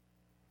church.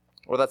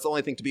 Or that's the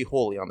only thing to be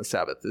holy on the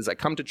Sabbath, is I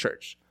come to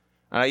church.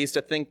 And I used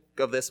to think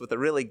of this with a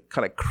really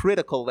kind of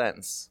critical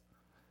lens.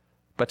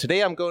 But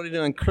today I'm going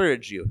to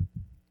encourage you,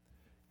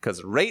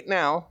 because right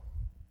now,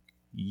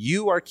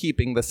 you are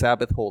keeping the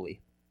Sabbath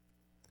holy.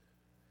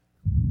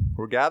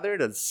 We're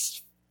gathered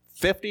as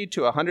 50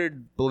 to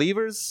 100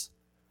 believers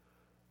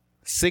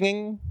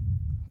singing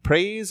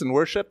praise and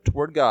worship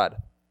toward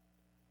God.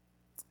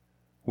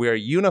 We are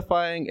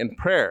unifying in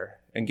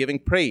prayer and giving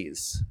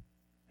praise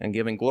and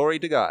giving glory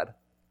to God.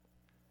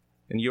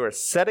 And you are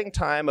setting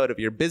time out of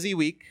your busy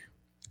week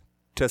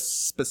to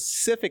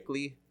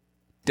specifically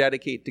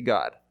dedicate to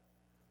God.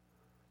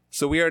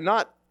 So we are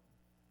not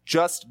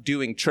just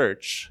doing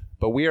church,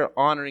 but we are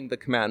honoring the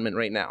commandment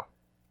right now.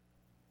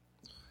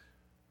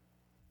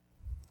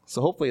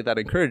 So hopefully that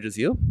encourages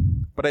you,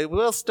 but I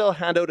will still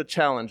hand out a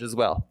challenge as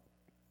well.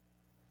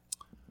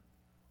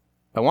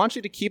 I want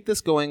you to keep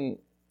this going.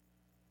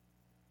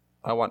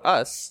 I want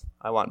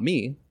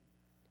me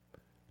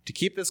to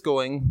keep this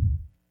going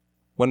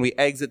when we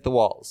exit the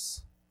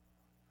walls.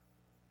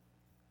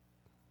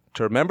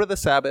 To remember the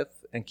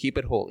Sabbath and keep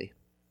it holy.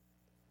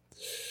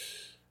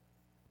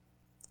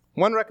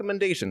 One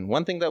recommendation,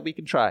 one thing that we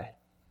can try,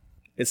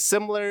 is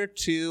similar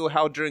to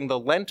how during the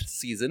Lent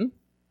season,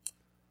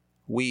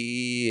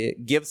 we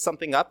give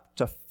something up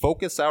to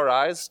focus our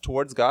eyes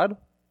towards God.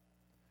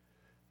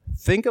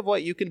 Think of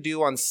what you can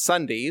do on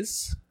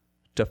Sundays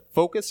to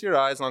focus your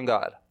eyes on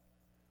God.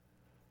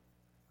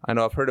 I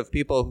know I've heard of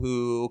people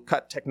who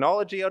cut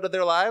technology out of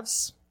their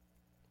lives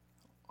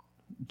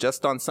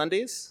just on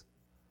Sundays.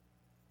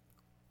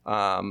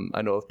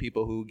 I know of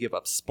people who give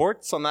up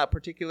sports on that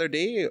particular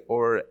day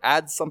or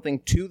add something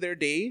to their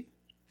day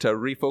to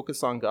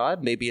refocus on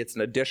God. Maybe it's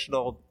an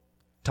additional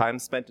time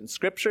spent in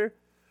Scripture.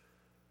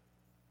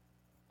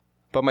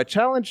 But my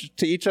challenge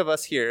to each of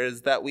us here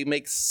is that we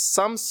make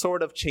some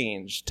sort of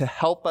change to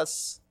help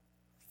us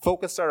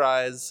focus our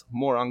eyes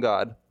more on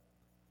God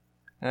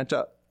and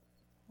to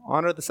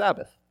honor the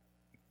Sabbath.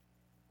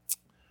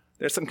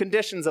 There's some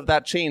conditions of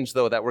that change,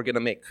 though, that we're going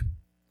to make.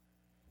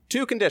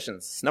 2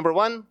 conditions. Number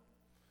 1,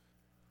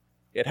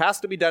 it has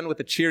to be done with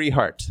a cheery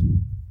heart.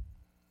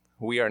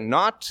 We are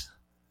not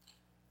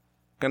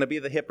going to be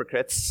the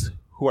hypocrites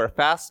who are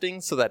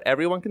fasting so that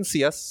everyone can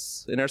see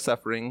us in our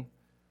suffering.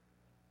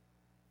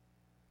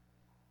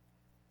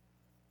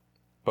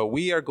 But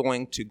we are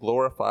going to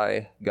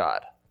glorify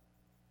God.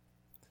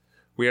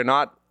 We are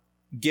not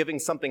giving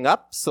something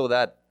up so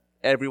that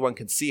everyone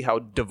can see how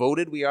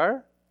devoted we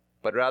are,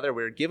 but rather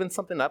we're giving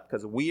something up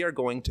because we are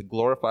going to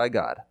glorify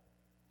God.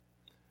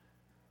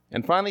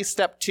 And finally,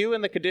 step 2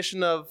 in the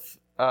condition of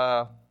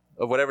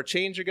whatever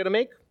change you're going to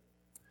make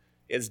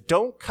is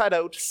don't cut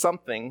out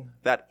something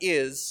that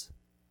is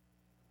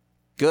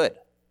good.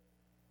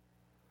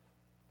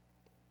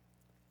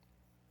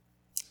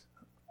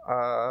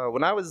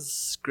 When I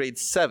was grade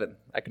 7,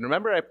 I can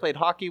remember I played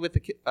hockey with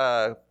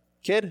a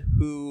kid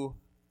who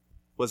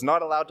was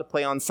not allowed to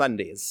play on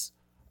Sundays.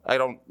 I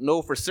don't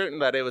know for certain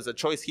that it was a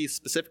choice he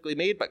specifically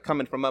made, but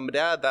coming from mom and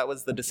dad, that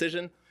was the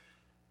decision.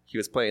 He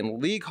was playing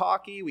league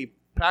hockey. We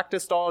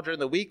practiced all during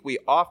the week. We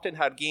often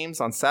had games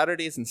on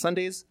Saturdays and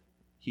Sundays.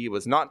 He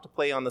was not to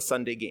play on the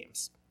Sunday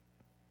games.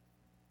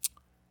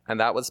 And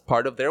that was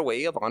part of their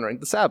way of honoring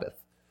the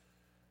Sabbath.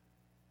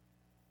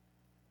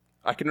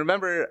 I can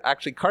remember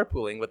actually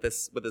carpooling with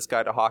this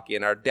guy to hockey,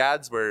 and our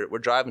dads were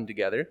driving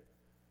together.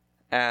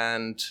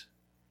 And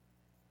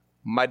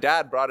my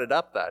dad brought it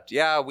up that,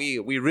 we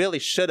really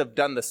should have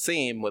done the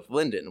same with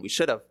Lyndon. We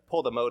should have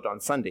pulled him out on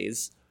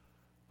Sundays.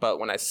 But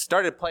when I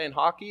started playing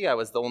hockey, I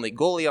was the only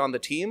goalie on the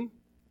team.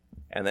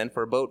 And then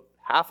for about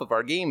half of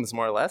our games,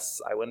 more or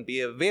less, I wouldn't be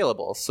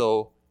available.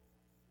 So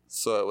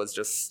it was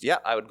just,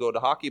 I would go to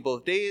hockey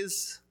both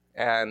days.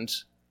 And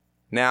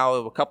now,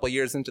 a couple of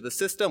years into the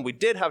system, we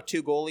did have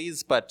 2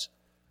 goalies, but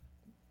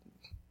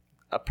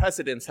a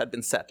precedence had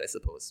been set, I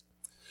suppose.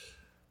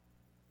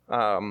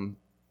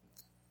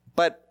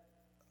 But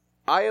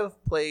I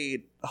have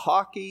played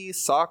hockey,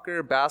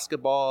 soccer,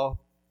 basketball,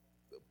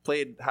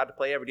 had to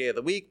play every day of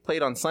the week,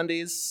 played on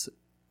Sundays,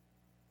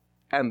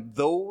 and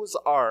those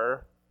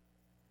are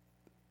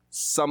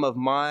some of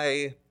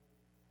my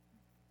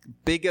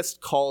biggest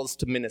calls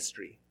to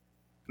ministry.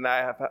 And I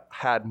have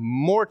had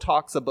more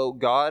talks about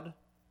God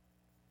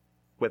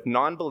with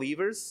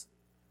non-believers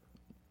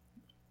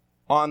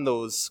on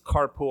those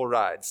carpool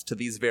rides to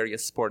these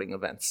various sporting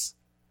events.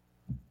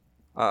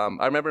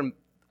 I remember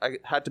I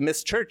had to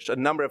miss church a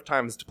number of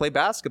times to play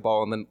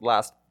basketball in the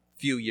last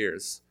few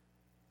years.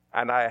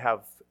 And I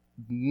have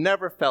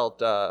never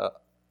felt a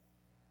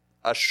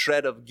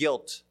shred of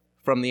guilt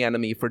from the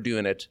enemy for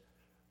doing it,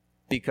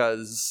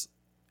 because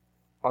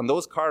on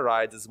those car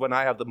rides is when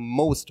I have the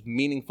most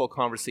meaningful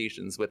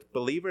conversations with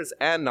believers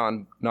and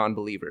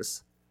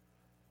non-believers.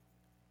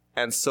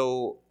 And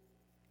so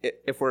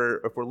if we're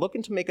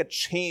looking to make a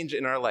change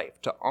in our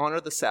life, to honor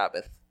the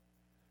Sabbath,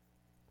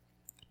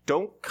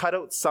 don't cut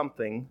out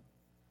something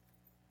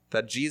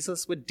that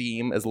Jesus would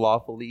deem as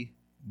lawfully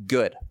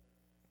good.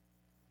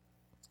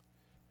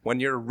 When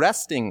you're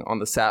resting on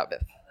the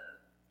Sabbath,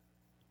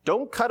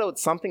 don't cut out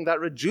something that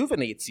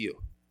rejuvenates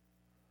you.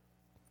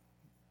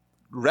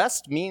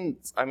 Rest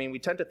means, we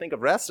tend to think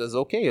of rest as,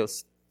 okay, I'll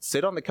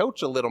sit on the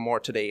couch a little more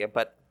today,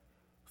 but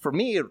for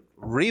me,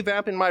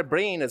 revamping my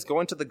brain is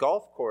going to the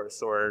golf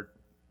course or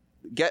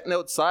getting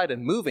outside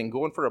and moving,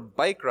 going for a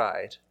bike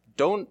ride.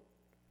 Don't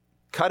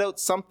cut out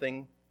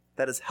something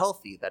that is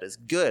healthy, that is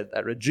good,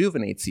 that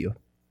rejuvenates you.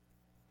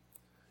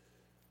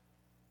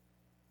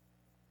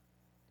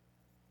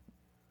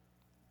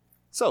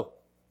 So,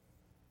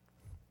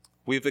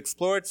 we've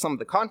explored some of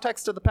the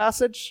context of the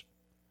passage.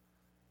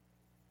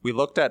 We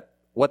looked at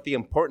what the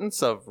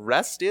importance of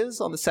rest is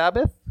on the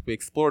Sabbath. We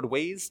explored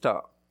ways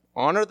to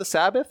honor the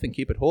Sabbath and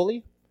keep it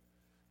holy.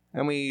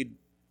 And we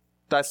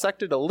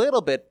dissected a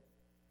little bit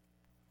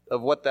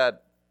of what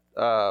that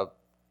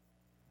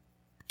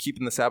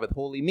keeping the Sabbath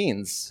holy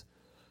means.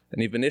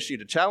 And even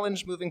issued a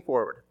challenge moving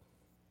forward.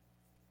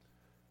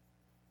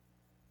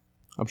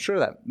 I'm sure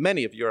that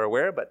many of you are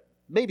aware, but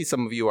maybe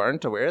some of you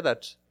aren't aware,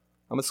 that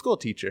I'm a school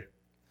teacher.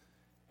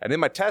 And in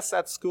my tests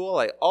at school,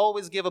 I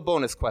always give a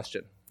bonus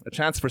question, a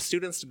chance for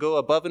students to go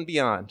above and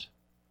beyond.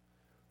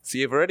 So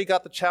you've already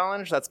got the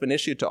challenge that's been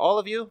issued to all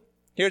of you.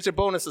 Here's your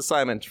bonus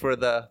assignment for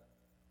the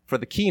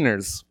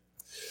keeners.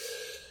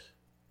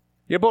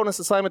 Your bonus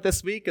assignment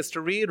this week is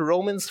to read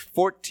Romans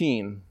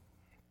 14.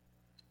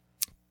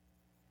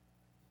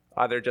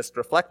 Either just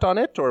reflect on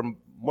it, or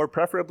more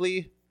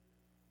preferably,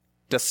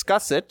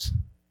 discuss it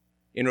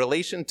in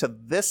relation to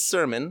this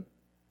sermon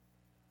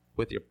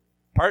with your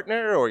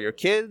partner or your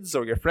kids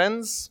or your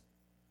friends,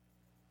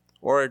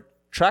 or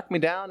track me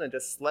down and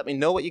just let me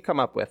know what you come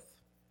up with.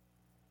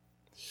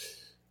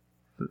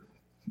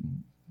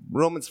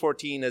 Romans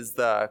 14 is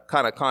the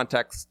kind of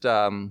context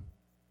talking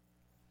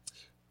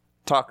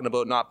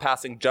about not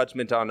passing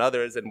judgment on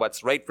others and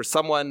what's right for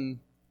someone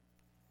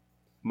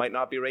might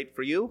not be right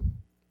for you,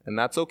 and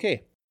that's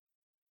okay.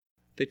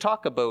 They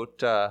talk about,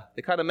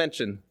 they kind of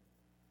mention,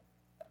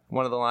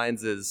 one of the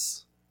lines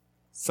is,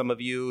 some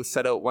of you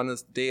set out one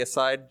day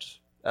aside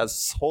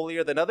as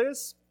holier than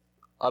others.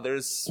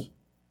 Others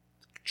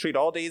treat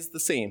all days the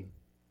same.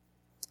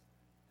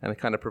 And it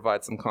kind of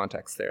provides some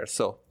context there.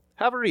 So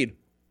have a read.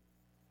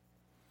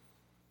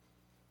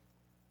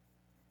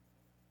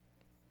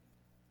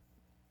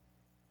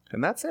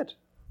 And that's it.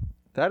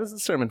 That is the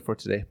sermon for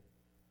today.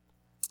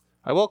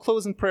 I will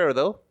close in prayer,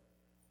 though.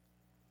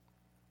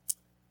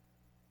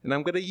 And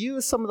I'm going to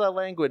use some of that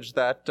language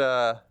that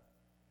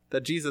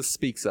Jesus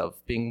speaks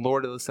of, being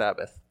Lord of the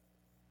Sabbath.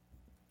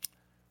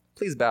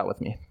 Please bow with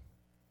me.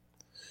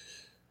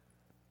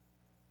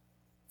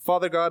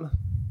 Father God,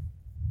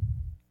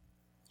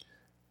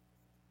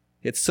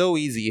 it's so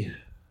easy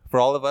for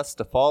all of us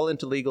to fall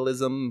into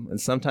legalism,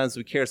 and sometimes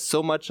we care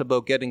so much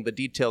about getting the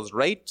details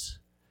right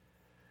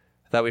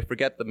that we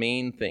forget the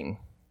main thing.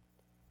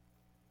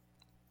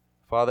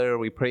 Father,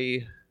 we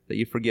pray that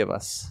you forgive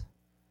us.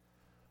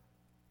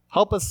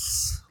 Help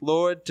us,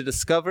 Lord, to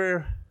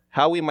discover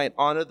how we might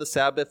honor the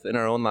Sabbath in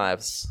our own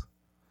lives.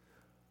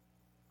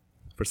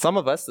 For some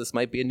of us, this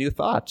might be a new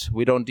thought.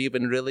 We don't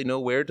even really know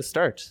where to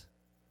start.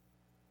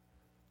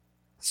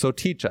 So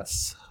teach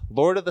us,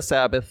 Lord of the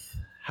Sabbath,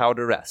 how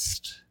to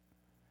rest.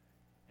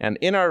 And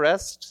in our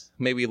rest,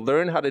 may we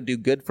learn how to do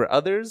good for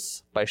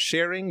others by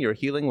sharing your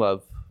healing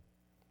love.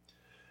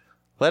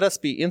 Let us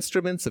be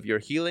instruments of your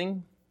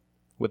healing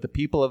with the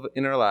people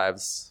in our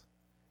lives,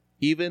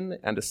 even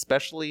and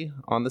especially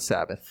on the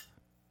Sabbath.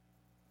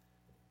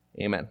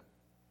 Amen.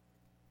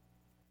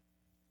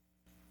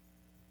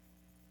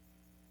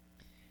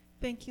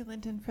 Thank you,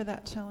 Lyndon, for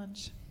that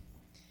challenge.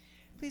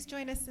 Please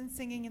join us in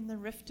singing in the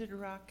Rifted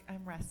Rock,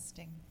 I'm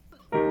Resting.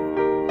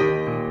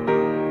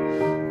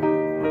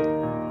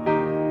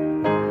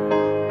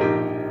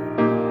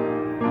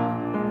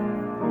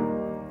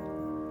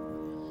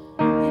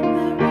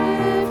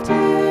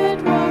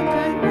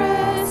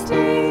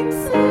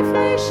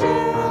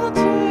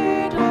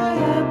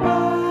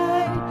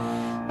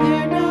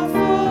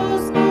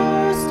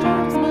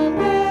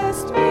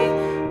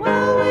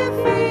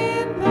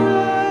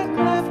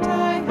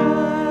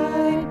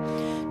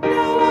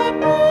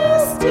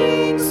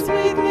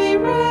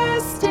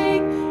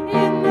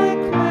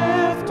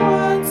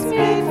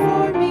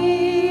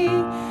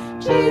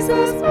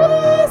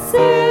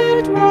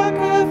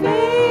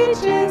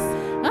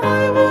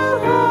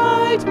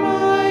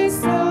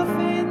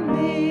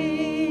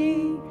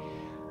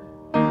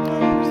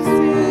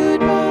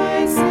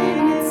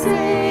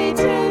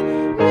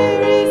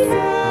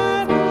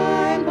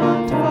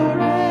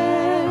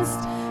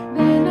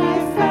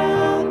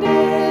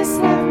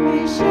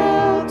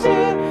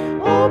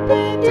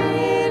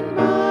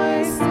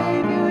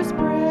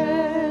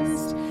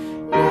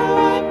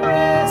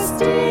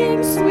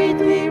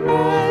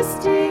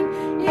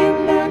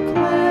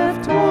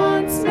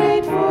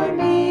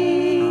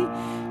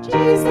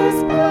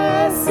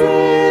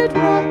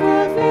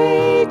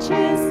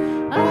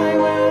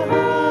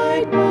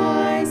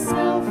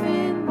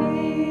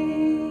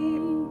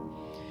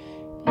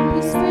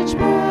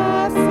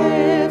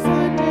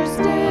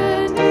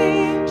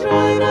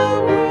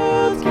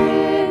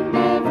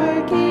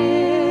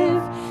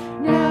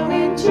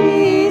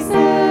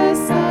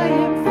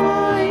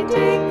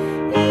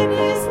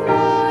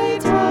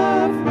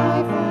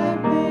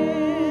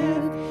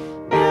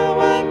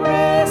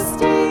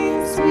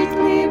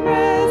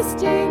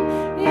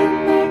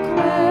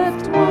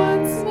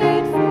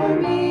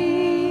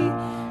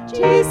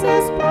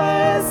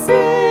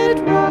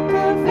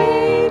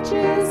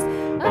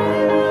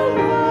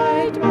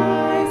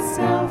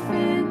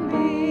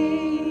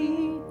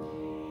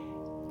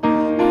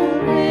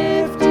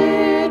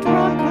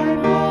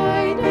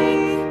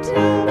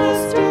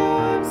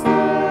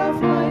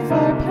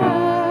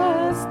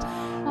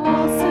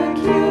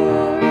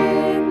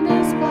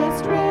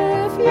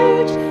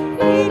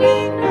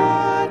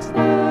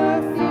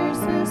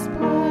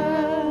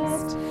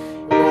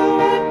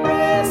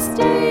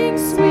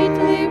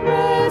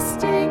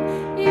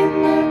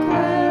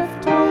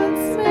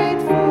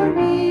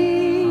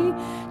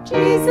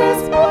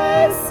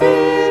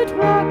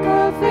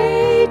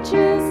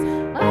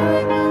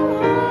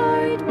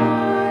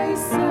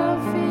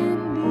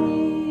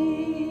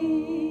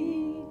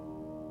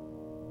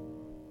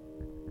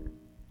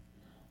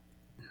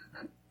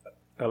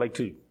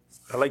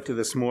 I'd like to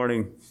this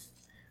morning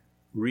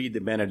read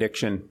the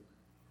benediction.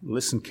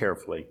 Listen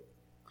carefully.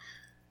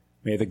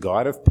 May the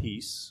God of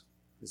peace,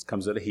 this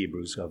comes out of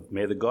Hebrews,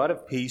 may the God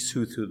of peace,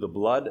 who through the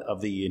blood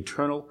of the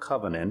eternal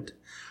covenant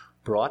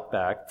brought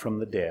back from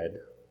the dead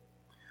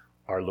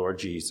our Lord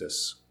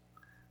Jesus,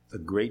 the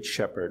great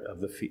shepherd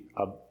of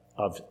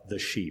the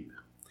sheep,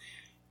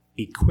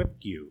 equip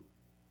you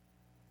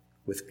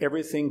with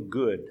everything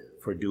good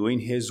for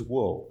doing his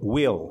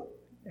will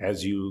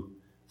as you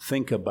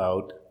think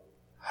about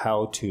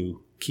how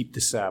to keep the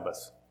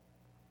Sabbath.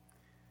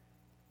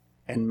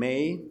 And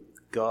may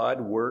God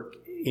work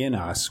in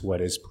us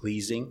what is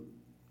pleasing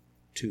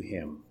to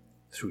him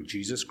through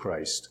Jesus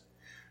Christ,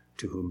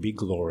 to whom be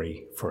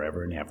glory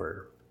forever and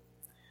ever.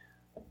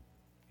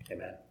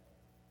 Amen.